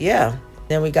yeah.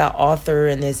 Then we got Arthur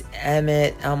and this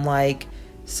Emmett. I'm like,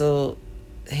 so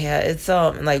yeah, it's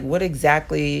like, what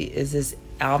exactly is this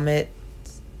Emmett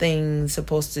thing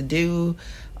supposed to do?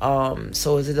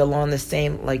 So is it along the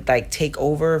same like take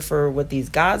over for what these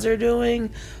gods are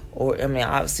doing? Or, I mean,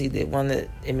 obviously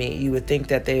you would think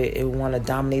that they want to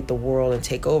dominate the world and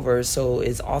take over. So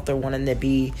is Arthur wanting to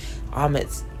be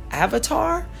Emmett's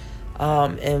avatar?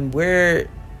 And where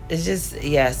it's just,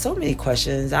 yeah, so many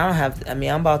questions. I'm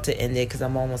about to end it because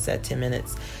I'm almost at 10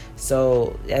 minutes.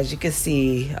 So as you can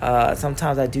see,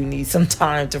 sometimes I do need some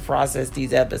time to process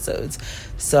these episodes.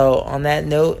 So on that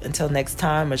note, until next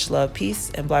time, much love,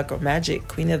 peace, and Black Girl Magic.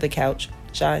 Queen of the Couch,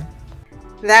 Shine.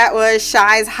 That was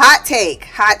Shy's hot take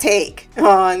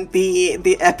on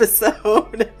the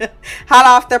episode. Hot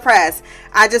off the press.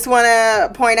 I just want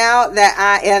to point out that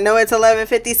I know it's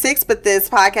 11:56, but this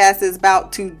podcast is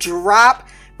about to drop,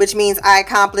 which means I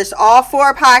accomplished all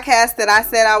 4 podcasts that I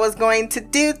said I was going to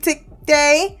do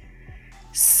today.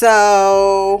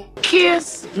 So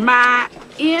kiss my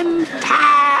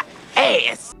entire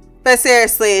ass. But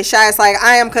seriously, Shy's like,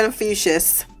 I am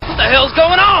Confucius. What the hell's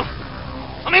going on?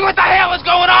 I mean, what the hell is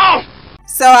going on?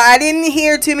 So I didn't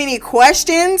hear too many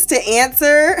questions to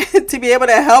answer to be able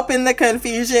to help in the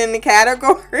confusion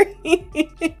category.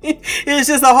 It was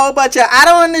just a whole bunch of, I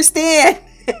don't understand.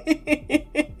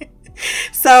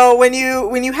 So when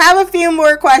you have a few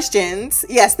more questions,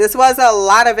 yes, this was a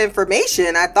lot of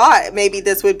information. I thought maybe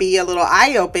this would be a little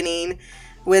eye-opening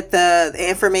with the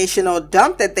informational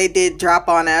dump that they did drop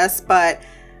on us, but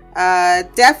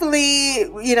definitely,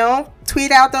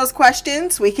 tweet out those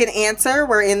questions. We can answer.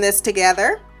 We're in this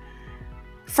together.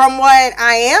 From what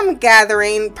I am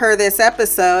gathering per this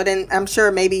episode, and I'm sure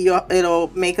maybe it'll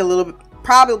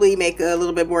probably make a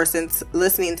little bit more sense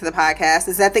listening to the podcast,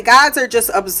 is that the gods are just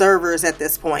observers at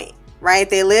this point, right?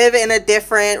 They live in a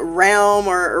different realm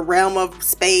or a realm of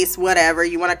space, whatever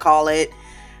you want to call it.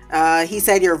 He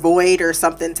said you're void or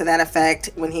something to that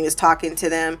effect when he was talking to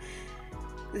them.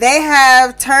 They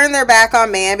have turned their back on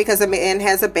man because a man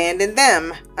has abandoned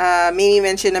them. Mimi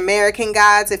mentioned American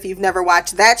Gods. If you've never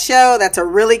watched that show, that's a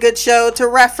really good show to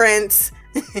reference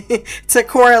to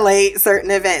correlate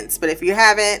certain events. But if you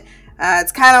haven't,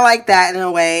 it's kind of like that in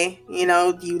a way.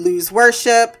 You lose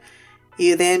worship.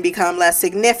 You then become less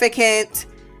significant.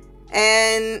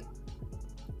 And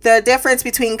the difference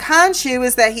between Khonshu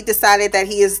is that he decided that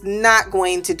he is not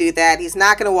going to do that. He's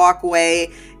not going to walk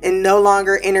away and no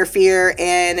longer interfere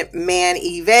in man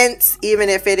events, even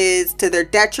if it is to their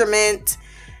detriment,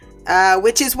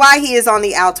 which is why he is on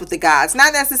the outs with the gods.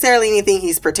 Not necessarily anything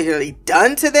he's particularly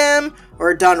done to them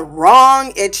or done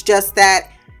wrong. It's just that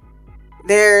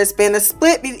there's been a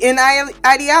split in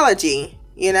ideology.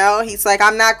 He's like,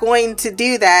 I'm not going to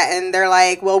do that. And they're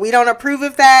like, well, we don't approve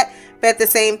of that. But at the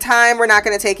same time, we're not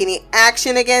going to take any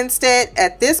action against it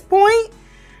at this point.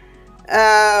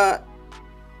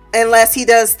 Unless he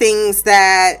does things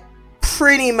that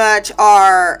pretty much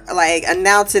are like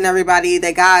announcing everybody,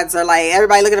 the gods are like,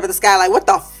 everybody looking up at the sky like, what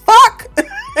the fuck?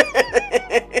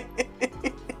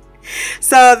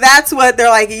 So that's what they're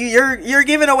like, you're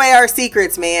giving away our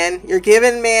secrets, man. You're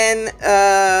giving man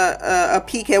a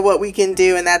peek at what we can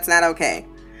do, and that's not okay.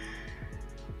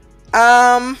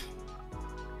 I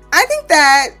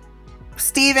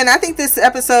think this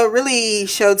episode really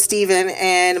showed Steven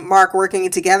and Mark working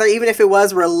together, even if it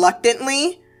was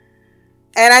reluctantly.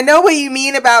 And I know what you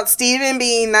mean about Steven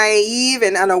being naive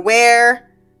and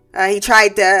unaware. He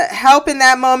tried to help in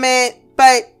that moment,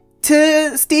 but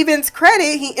to Steven's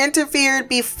credit, he interfered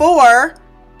before,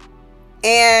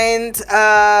 and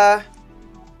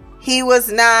he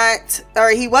was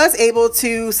able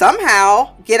to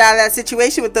somehow get out of that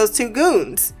situation with those 2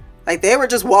 goons. Like, they were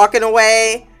just walking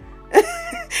away.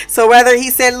 So whether he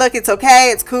said, look, it's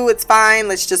okay, it's cool, it's fine,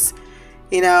 let's just,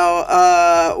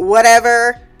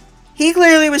 whatever. he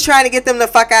clearly was trying to get them the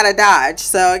fuck out of Dodge.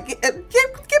 So give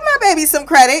my baby some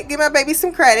credit. Give my baby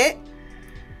some credit.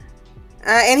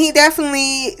 And he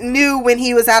definitely knew when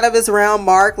he was out of his realm,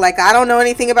 Mark. Like, I don't know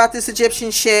anything about this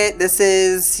Egyptian shit. This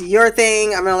is your thing.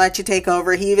 I'm going to let you take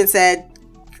over. He even said,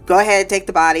 go ahead, take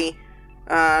the body.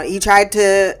 He tried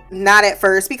to not at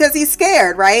first because he's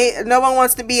scared, right? No one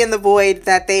wants to be in the void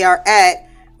that they are at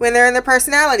when they're in their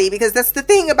personality. Because that's the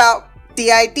thing about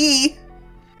DID,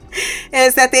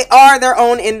 is that they are their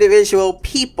own individual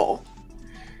people.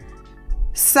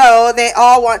 So they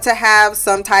all want to have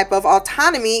some type of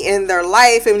autonomy in their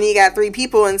life. And when you got 3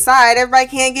 people inside, everybody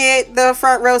can't get the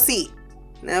front row seat.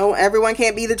 No, everyone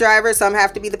can't be the driver. Some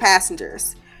have to be the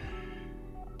passengers.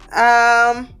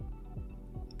 As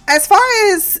far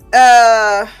as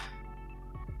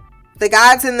the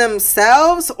gods in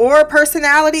themselves or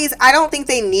personalities, I don't think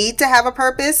they need to have a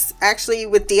purpose. Actually,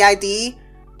 with DID,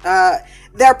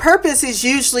 their purpose is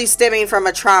usually stemming from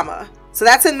a trauma. So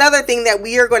that's another thing that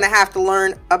we are going to have to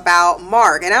learn about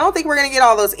Mark. And I don't think we're going to get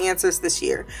all those answers this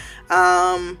year.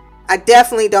 I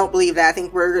definitely don't believe that. I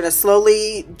think we're going to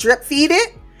slowly drip feed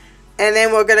it. And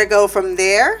then we're going to go from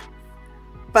there.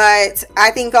 But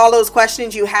I think all those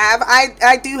questions you have,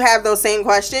 I do have those same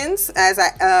questions as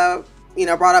I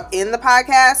brought up in the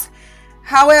podcast.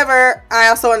 However, I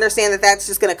also understand that that's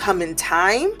just going to come in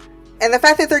time. And the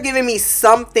fact that they're giving me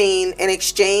something in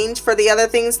exchange for the other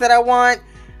things that I want,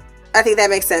 I think that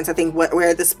makes sense. I think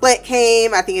where the split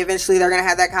came, I think eventually they're going to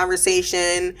have that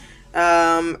conversation.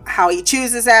 How he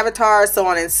chooses Avatar, so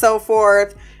on and so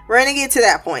forth. We're going to get to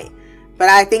that point. But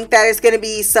I think that it's going to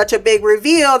be such a big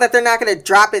reveal that they're not going to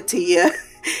drop it to you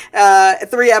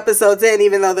 3 episodes in,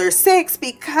 even though there's 6,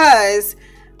 because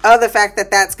of the fact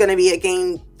that that's going to be a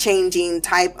game-changing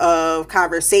type of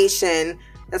conversation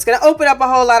that's going to open up a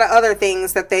whole lot of other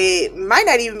things that they might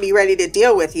not even be ready to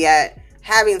deal with yet,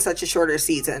 having such a shorter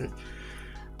season.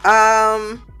 So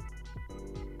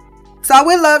I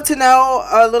would love to know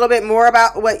a little bit more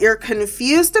about what you're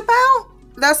confused about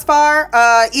thus far.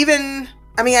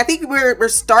 I think we're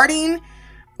starting.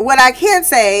 What I can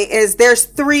say is there's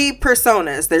 3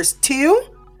 personas. There's 2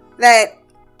 that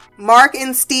Mark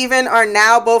and Steven are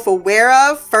now both aware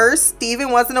of. First, Steven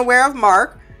wasn't aware of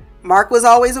Mark. Mark was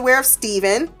always aware of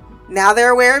Steven. Now they're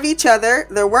aware of each other.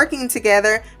 They're working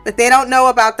together, but they don't know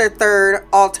about their third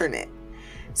alternate.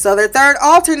 So their third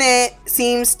alternate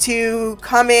seems to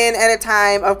come in at a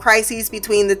time of crises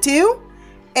between the 2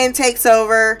 and takes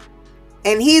over.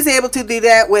 And he's able to do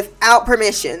that without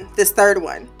permission, this third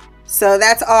one. So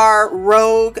that's our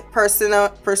rogue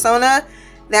persona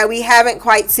that we haven't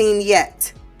quite seen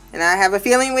yet. And I have a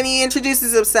feeling when he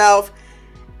introduces himself,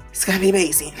 it's going to be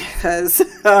amazing. Because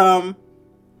I'm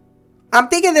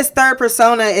thinking this third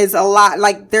persona is a lot.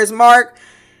 Like, there's Mark,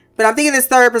 but I'm thinking this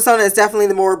third persona is definitely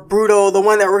the more brutal, the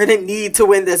one that we're going to need to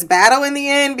win this battle in the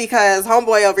end. Because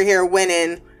homeboy over here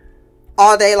winning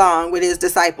all day long with his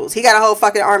disciples. He got a whole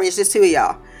fucking army. It's just 2 of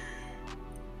y'all.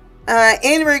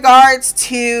 In regards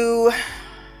to,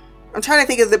 I'm trying to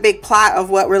think of the big plot of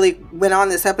what really went on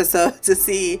this episode to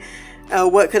see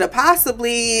what could have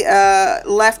possibly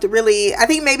left really. I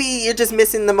think maybe you're just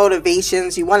missing the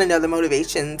motivations. You want to know the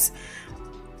motivations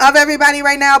of everybody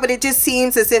right now, but it just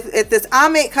seems as if this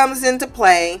Ammit comes into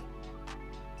play,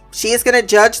 she is going to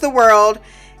judge the world,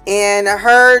 and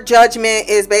her judgment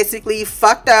is basically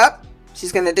fucked up.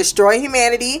 She's going to destroy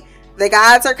humanity. The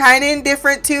gods are kind of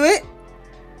indifferent to it.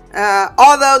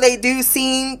 Although they do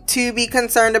seem to be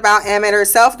concerned about Ammit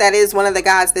herself. That is one of the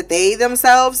gods that they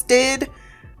themselves did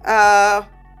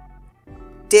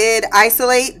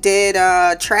isolate,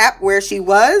 trap where she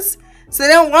was. So they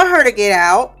don't want her to get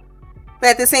out. But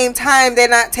at the same time, they're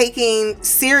not taking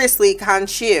seriously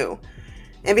Khonshu.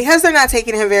 And because they're not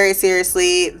taking him very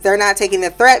seriously, they're not taking the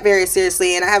threat very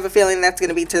seriously. And I have a feeling that's going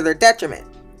to be to their detriment.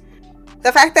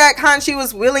 The fact that Khonshu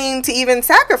was willing to even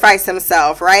sacrifice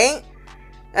himself, right?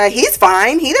 He's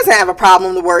fine. He doesn't have a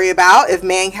problem to worry about if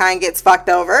mankind gets fucked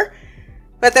over.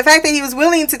 But the fact that he was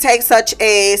willing to take such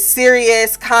a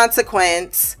serious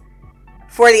consequence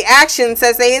for the action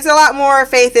says that he has a lot more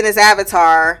faith in his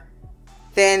avatar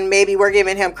than maybe we're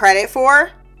giving him credit for.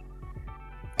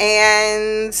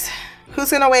 And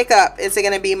who's going to wake up? Is it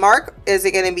going to be Mark? Is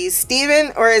it going to be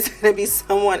Steven? Or is it going to be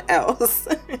someone else?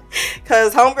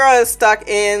 Because homegirl is stuck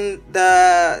in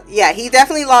the... Yeah, he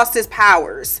definitely lost his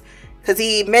powers. Because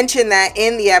he mentioned that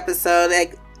in the episode.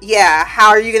 Like, yeah, how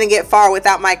are you going to get far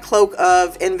without my cloak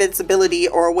of invincibility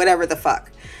or whatever the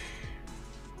fuck?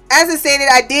 As I stated,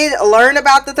 I did learn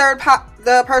about the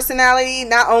the personality,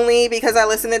 not only because I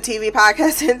listen to TV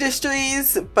podcast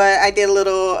industries, but I did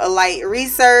a light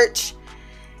research.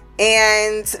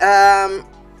 And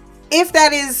if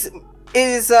that is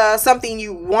something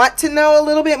you want to know a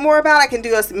little bit more about, I can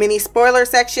do a mini spoiler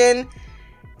section.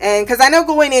 And because I know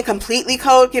going in completely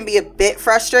cold can be a bit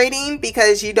frustrating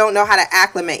because you don't know how to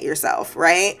acclimate yourself,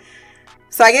 right?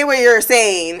 So I get what you're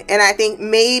saying, and I think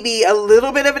maybe a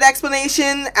little bit of an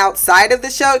explanation outside of the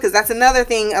show, because that's another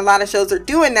thing a lot of shows are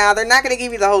doing now. They're not going to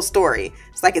give you the whole story.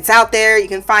 It's like it's out there, you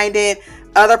can find it.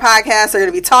 Other podcasts are going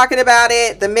to be talking about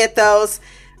it, the mythos.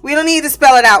 We don't need to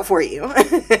spell it out for you. We're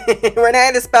not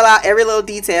going to spell out every little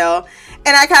detail,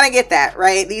 and I kind of get that,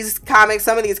 right? These comics,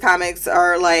 some of these comics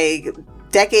are like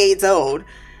decades old.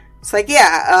 It's like,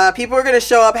 yeah, people are going to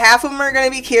show up. Half of them are going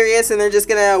to be curious and they're just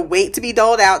going to wait to be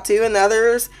doled out to, and the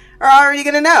others are already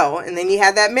going to know. And then you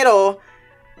have that middle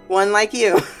one like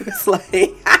you. It's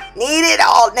like, I need it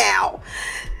all now.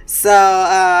 So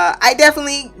I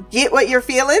definitely get what you're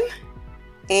feeling.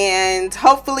 And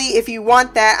hopefully, if you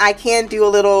want that, I can do a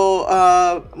little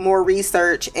more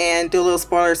research and do a little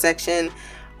spoiler section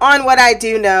on what I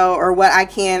do know, or what I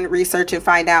can research and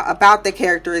find out about the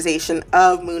characterization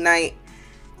of Moon Knight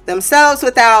themselves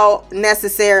without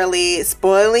necessarily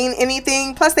spoiling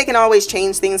anything. Plus, they can always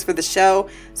change things for the show,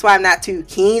 so I'm not too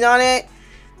keen on it.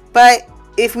 But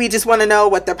if we just want to know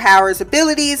what their powers,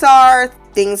 abilities are,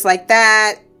 things like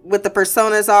that, what the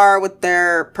personas are, what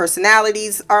their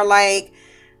personalities are like,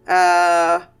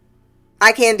 I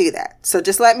can do that. So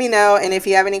just let me know, and if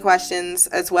you have any questions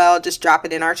as well, just drop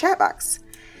it in our chat box.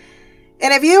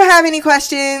 And if you have any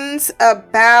questions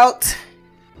about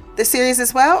the series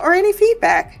as well, or any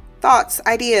feedback, thoughts,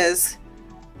 ideas,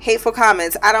 hateful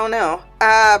comments, I don't know,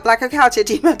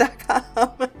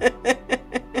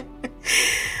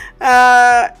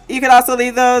 blackoutcouch@gmail.com. You can also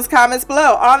leave those comments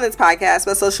below on this podcast,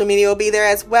 but social media will be there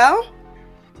as well.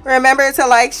 Remember to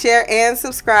like, share, and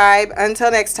subscribe. Until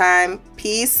next time,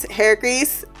 peace, hair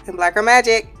grease, and black girl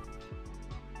magic.